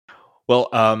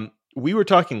 Well, we were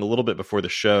talking a little bit before the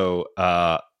show,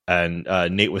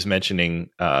 and Nate was mentioning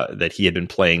that he had been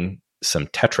playing some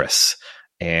Tetris,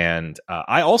 and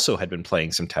I also had been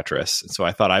playing some Tetris. And so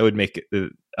I thought I would make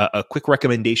a quick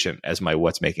recommendation as my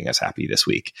what's making us happy this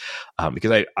week,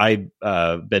 because I've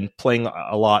been playing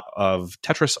a lot of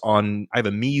Tetris on. I have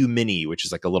a Miu Mini, which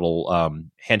is like a little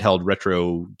handheld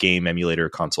retro game emulator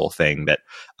console thing that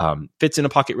fits in a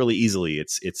pocket really easily.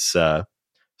 It's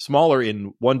smaller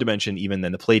in one dimension even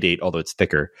than the Playdate, although it's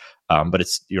thicker, but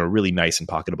it's really nice and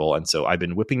pocketable. And so I've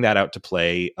been whipping that out to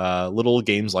play little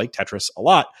games like Tetris a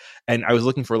lot. And I was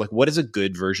looking for what is a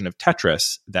good version of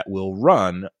Tetris that will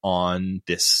run on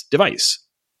this device.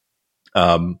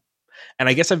 And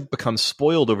I guess I've become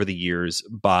spoiled over the years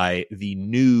by the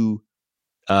new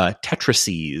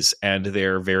Tetrises and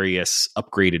their various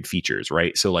upgraded features,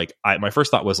 right? So my first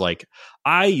thought was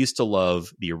I used to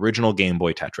love the original Game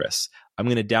Boy Tetris. I'm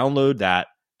going to download that,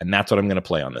 and that's what I'm going to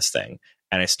play on this thing.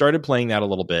 And I started playing that a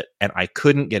little bit, and I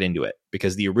couldn't get into it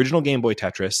because the original Game Boy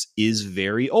Tetris is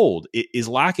very old. It is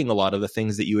lacking a lot of the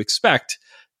things that you expect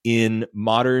in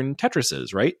modern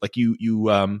Tetrises, right?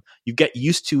 You get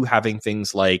used to having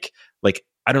things like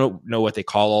I don't know what they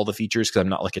call all the features because I'm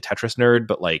not a Tetris nerd,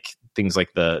 but things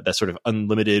like the sort of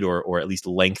unlimited or at least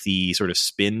lengthy sort of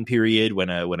spin period when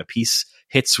a piece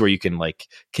hits, where you can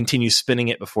continue spinning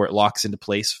it before it locks into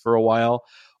place for a while,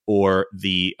 or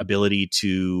the ability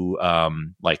to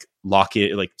lock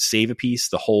it, save a piece,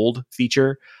 the hold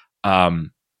feature.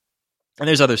 And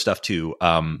there's other stuff too.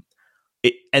 The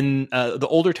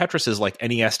older Tetrises like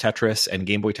NES Tetris and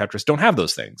Game Boy Tetris don't have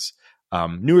those things.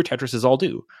 Newer Tetrises all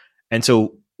do. And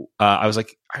so I was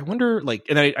I wonder,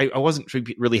 and I wasn't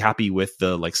really happy with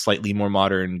the slightly more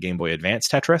modern Game Boy Advance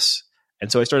Tetris. And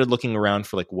so I started looking around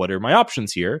for what are my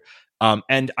options here?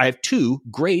 And I have 2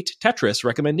 great Tetris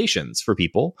recommendations for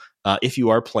people if you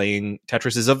are playing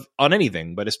Tetrises on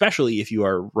anything, but especially if you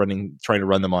are trying to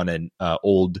run them on an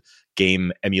old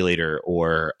game emulator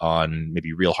or on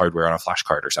maybe real hardware on a flash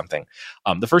card or something.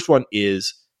 The first one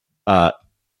is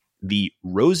the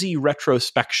Rosy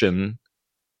Retrospection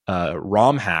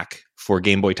ROM hack for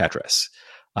Game Boy Tetris.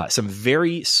 Some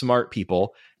very smart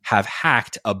people have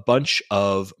hacked a bunch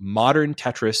of modern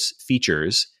Tetris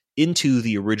features into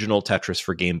the original Tetris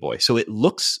for Game Boy. So it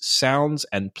looks, sounds,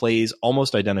 and plays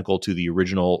almost identical to the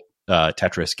original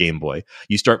Tetris Game Boy.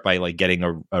 You start by like getting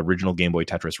a original Game Boy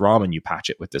Tetris ROM and you patch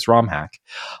it with this ROM hack.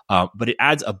 But it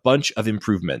adds a bunch of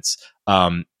improvements.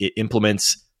 It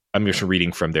implements, I'm just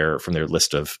reading from their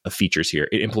list of features here.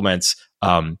 It implements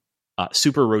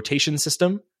super rotation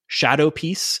system, shadow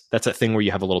piece. That's that thing where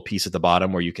you have a little piece at the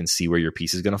bottom where you can see where your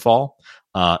piece is going to fall.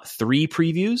 3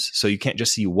 previews. So you can't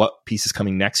just see what piece is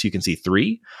coming next. You can see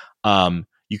 3.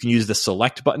 You can use the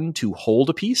select button to hold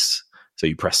a piece. So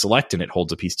you press select and it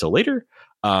holds a piece till later.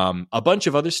 A bunch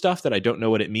of other stuff that I don't know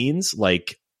what it means,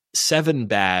 like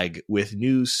 7-bag with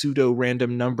new pseudo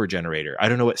random number generator. I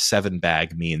don't know what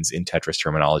 7-bag means in Tetris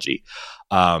terminology.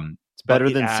 It's better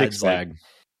than 6-bag.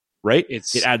 Right?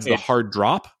 It adds the hard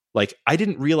drop. Like, I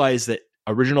didn't realize that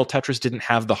original Tetris didn't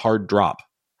have the hard drop,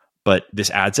 but this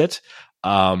adds it.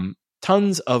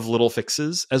 Tons of little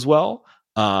fixes as well.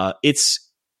 It's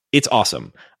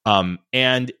awesome.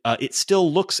 And it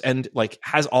still looks and like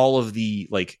has all of the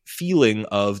like feeling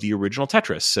of the original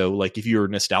Tetris. So like if you're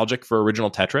nostalgic for original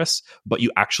Tetris, but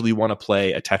you actually want to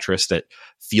play a Tetris that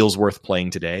feels worth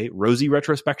playing today, Rosy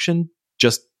Retrospection,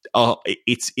 just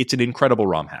it's an incredible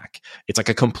ROM hack. It's like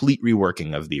a complete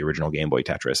reworking of the original Game Boy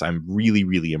Tetris. I'm really,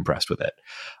 really impressed with it.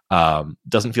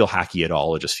 Doesn't feel hacky at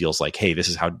all. It just feels like, hey, this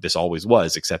is how this always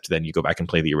was, except then you go back and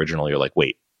play the original. You're like,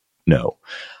 wait, no.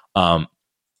 And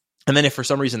then if for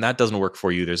some reason that doesn't work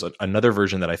for you, there's another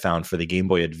version that I found for the Game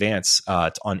Boy Advance.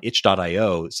 It's on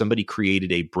itch.io. Somebody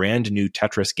created a brand new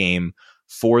Tetris game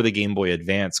for the Game Boy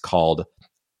Advance called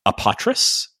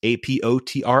Apotris,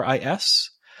 Apotris.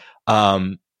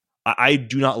 I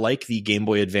do not like the Game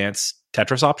Boy Advance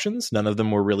Tetris options. None of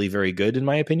them were really very good, in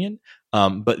my opinion.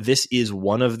 But this is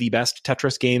one of the best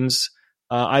Tetris games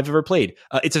I've ever played.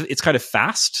 It's kind of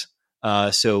fast.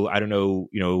 So I don't know,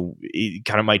 it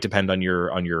kind of might depend on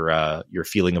your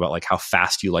feeling about like how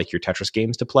fast you like your Tetris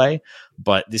games to play.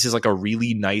 But this is like a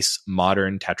really nice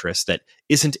modern Tetris that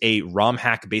isn't a ROM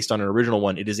hack based on an original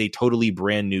one. It is a totally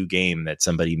brand new game that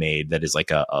somebody made that is like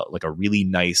a really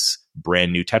nice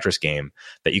brand new Tetris game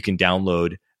that you can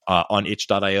download on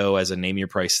itch.io as a name your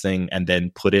price thing and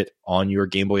then put it on your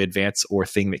Game Boy Advance or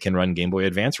thing that can run Game Boy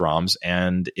Advance ROMs,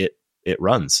 and it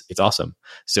runs. It's awesome.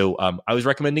 So I was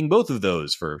recommending both of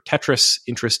those for Tetris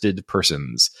interested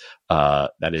persons.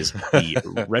 That is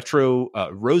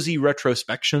the Rosy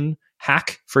Retrospection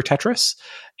hack for Tetris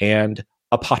and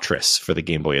Apotris for the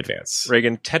Game Boy Advance.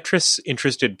 Reagan, Tetris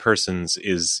interested persons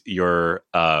is your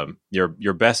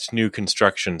best new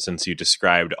construction since you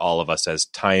described all of us as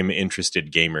time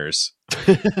interested gamers.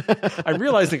 I'm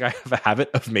realizing I have a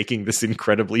habit of making this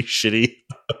incredibly shitty,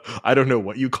 I don't know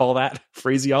what you call that,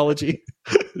 phraseology.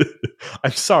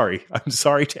 I'm sorry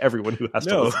to everyone who has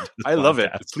to listen to this I love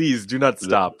podcast. it. Please do not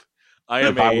stop. I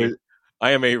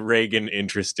am a Reagan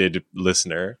interested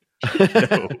listener.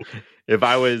 No. If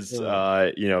I was,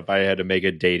 if I had to make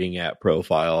a dating app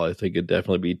profile, I think it'd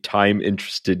definitely be time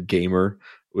interested gamer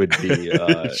would be,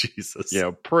 Jesus.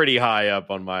 Pretty high up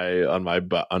on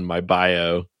my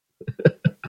bio.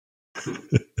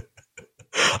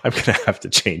 I'm gonna have to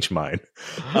change mine.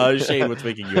 Shane, what's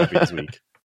making you happy this week?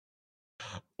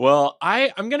 Well,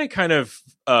 I'm gonna kind of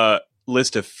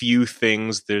list a few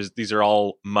things. These are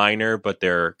all minor, but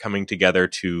they're coming together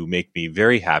to make me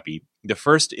very happy. The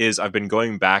first is I've been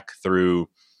going back through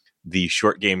the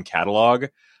short game catalog.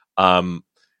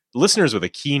 Listeners with a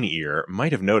keen ear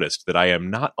might have noticed that I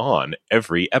am not on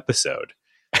every episode,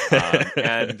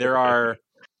 and there are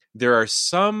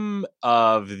some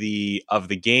of the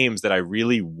games that I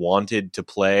really wanted to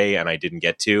play and I didn't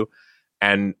get to,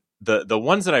 and the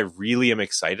ones that I really am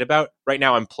excited about right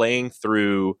now. I'm playing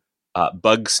through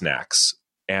Bug Snacks.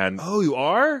 And you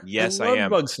are? Yes, I love am.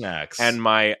 Bug Snacks. And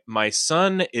my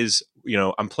son is,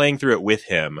 I'm playing through it with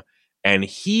him, and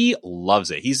he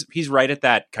loves it. He's right at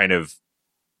that kind of.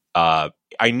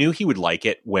 I knew he would like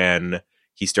it when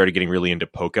he started getting really into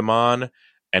Pokemon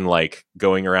and like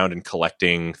going around and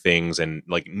collecting things and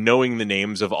like knowing the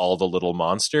names of all the little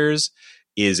monsters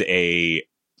is a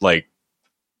like.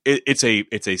 It's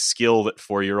a skill that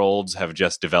 4-year-olds have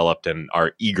just developed and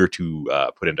are eager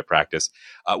to put into practice.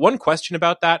 One question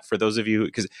about that for those of you,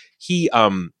 because he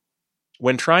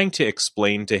when trying to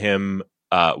explain to him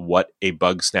what a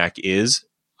bug snack is,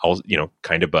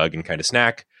 kind of bug and kind of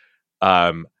snack,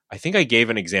 I think I gave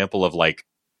an example of like,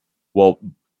 well,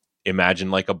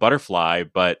 imagine like a butterfly,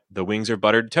 but the wings are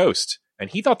buttered toast. And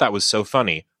he thought that was so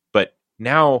funny. But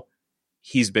now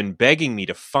he's been begging me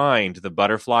to find the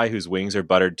butterfly whose wings are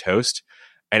buttered toast.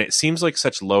 And it seems like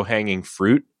such low-hanging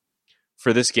fruit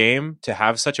for this game to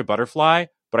have such a butterfly,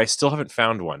 but I still haven't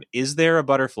found one. Is there a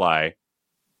butterfly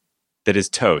that is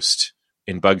toast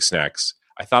in bug snacks?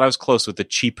 I thought I was close with the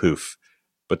Chi Poof,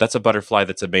 but that's a butterfly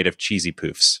that's made of cheesy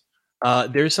poofs.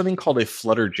 There's something called a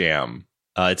flutter jam.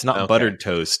 It's not buttered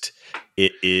toast.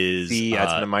 It is.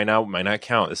 It might not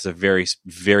count. This is a very,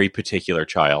 very particular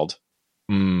child.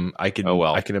 I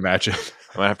can imagine.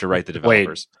 I'm gonna have to write the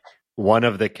developers. Wait, one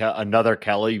of another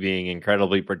Kelly being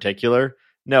incredibly particular.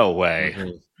 No way.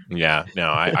 Mm-hmm. Yeah, no,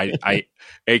 I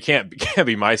it can't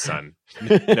be my son.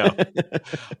 No.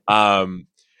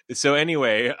 So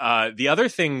anyway, the other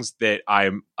things that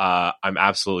I'm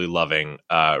absolutely loving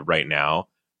right now.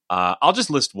 I'll just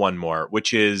list one more,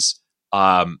 which is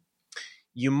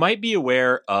you might be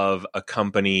aware of a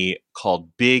company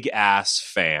called Big Ass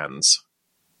Fans.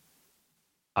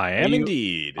 I am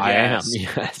indeed. I am.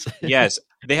 Yes. Yes.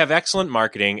 They have excellent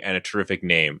marketing and a terrific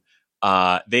name.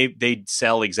 They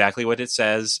sell exactly what it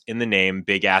says in the name,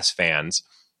 Big Ass Fans.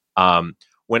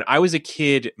 When I was a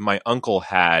kid, my uncle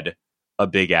had a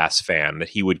big ass fan that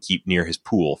he would keep near his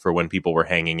pool for when people were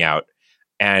hanging out.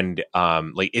 And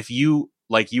if you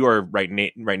are right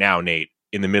now, Nate,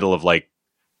 in the middle of like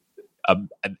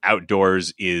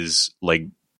outdoors is like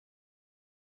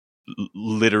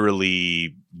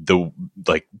literally the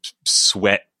like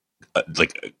sweat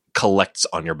collects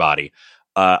on your body.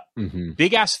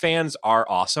 Big ass fans are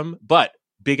awesome, but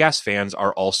big ass fans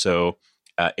are also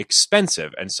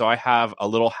expensive. And so I have a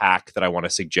little hack that I want to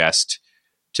suggest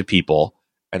to people.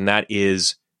 And that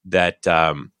is that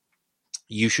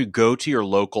you should go to your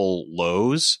local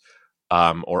Lowe's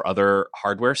or other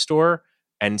hardware store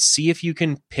and see if you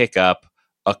can pick up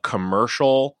a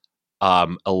commercial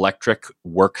electric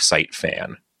worksite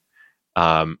fan.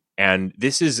 And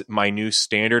this is my new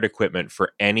standard equipment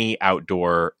for any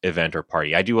outdoor event or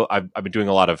party. I've been doing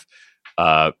a lot of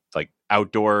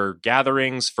outdoor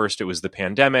gatherings. First it was the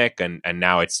pandemic, and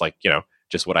now it's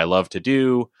just what I love to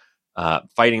do.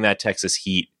 Fighting that Texas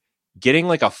heat, getting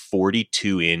like a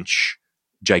 42-inch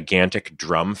gigantic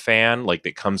drum fan, like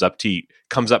that comes up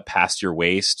past your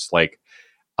waist, you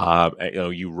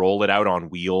roll it out on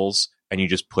wheels and you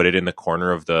just put it in the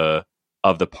corner of the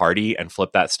party and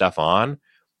flip that stuff on.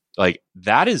 Like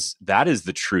that is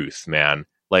the truth, man.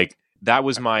 Like that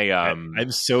was my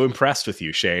I'm so impressed with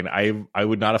you, Shane. I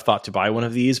would not have thought to buy one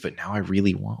of these, but now I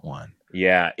really want one.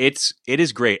 Yeah, it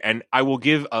is great. And I will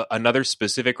give another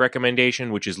specific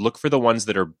recommendation, which is look for the ones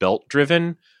that are belt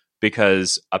driven,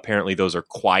 because apparently those are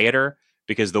quieter.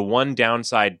 Because the one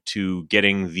downside to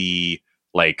getting the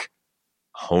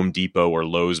Home Depot or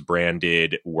Lowe's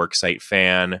branded worksite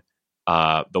fan,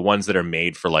 the ones that are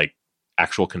made for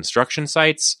actual construction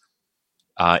sites,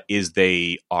 is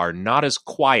they are not as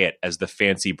quiet as the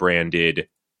fancy branded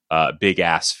big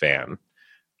ass fan.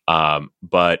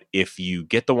 But if you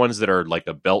get the ones that are like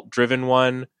a belt driven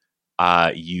one,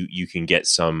 you can get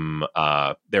some,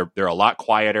 they're a lot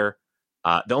quieter.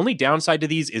 The only downside to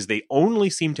these is they only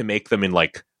seem to make them in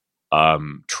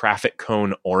traffic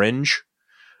cone orange.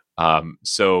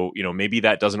 So, maybe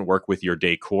that doesn't work with your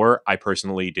decor. I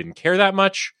personally didn't care that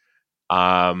much.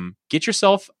 Get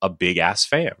yourself a big ass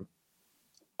fan,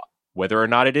 whether or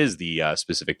not it is the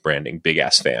specific branding big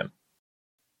ass fan.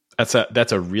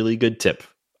 That's a really good tip.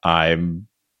 I'm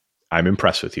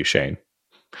impressed with you, Shane.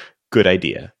 Good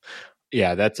idea.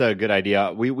 Yeah, that's a good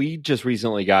idea. We just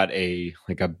recently got a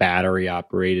battery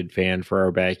operated fan for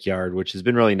our backyard, which has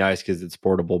been really nice because it's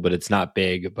portable, but it's not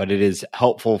big. But it is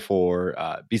helpful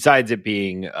for besides it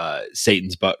being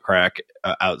Satan's butt crack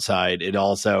outside, it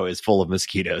also is full of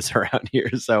mosquitoes around here.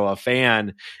 So a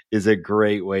fan is a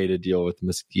great way to deal with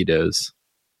mosquitoes.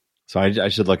 So I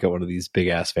should look at one of these big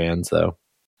ass fans, though.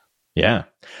 Yeah.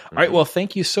 All right. Well,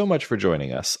 thank you so much for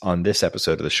joining us on this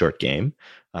episode of The Short Game.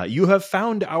 You have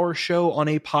found our show on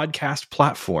a podcast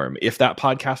platform. If that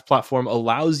podcast platform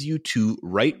allows you to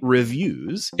write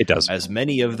reviews, it does, as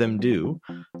many of them do.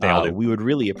 We would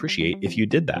really appreciate if you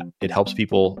did that. It helps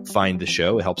people find the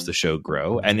show. It helps the show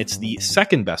grow. And it's the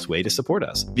second best way to support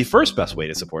us. The first best way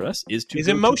to support us is to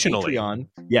go emotionally. To Patreon.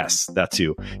 Yes, that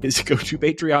too. Is to go to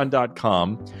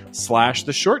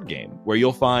patreon.com/theshortgame, where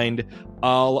you'll find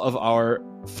all of our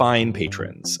fine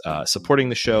patrons supporting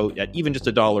the show at even just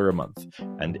 $1 a month.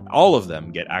 And all of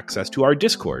them get access to our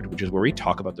Discord, which is where we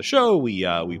talk about the show. We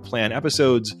plan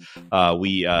episodes.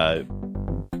 We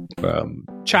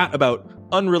chat about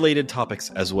unrelated topics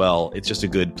as well. It's just a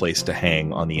good place to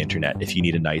hang on the internet if you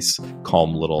need a nice,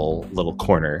 calm little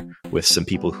corner with some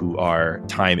people who are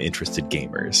time-interested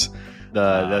gamers.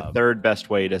 The third best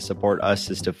way to support us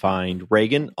is to find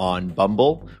Reagan on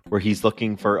Bumble, where he's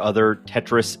looking for other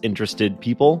Tetris-interested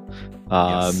people.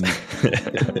 Yes.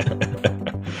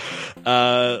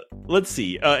 Let's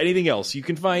see. Anything else? You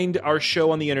can find our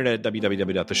show on the internet at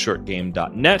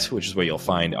www.theshortgame.net, which is where you'll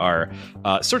find our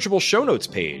searchable show notes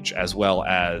page, as well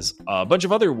as a bunch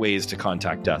of other ways to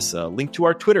contact us. A link to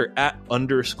our Twitter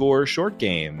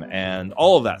 @_shortgame and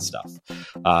all of that stuff.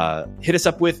 Hit us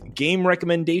up with game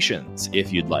recommendations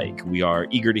if you'd like. We are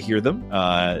eager to hear them.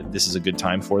 This is a good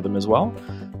time for them as well.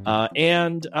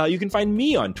 And you can find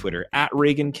me on Twitter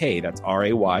 @RayganK. That's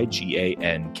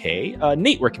RayGank.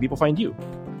 Nate, where can people find you?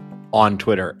 On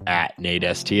Twitter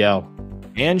 @NateSTL.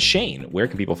 And Shane, where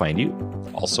can people find you?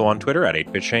 Also on Twitter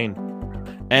 @8BitShane.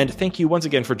 And thank you once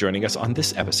again for joining us on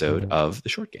this episode of The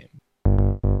Short Game.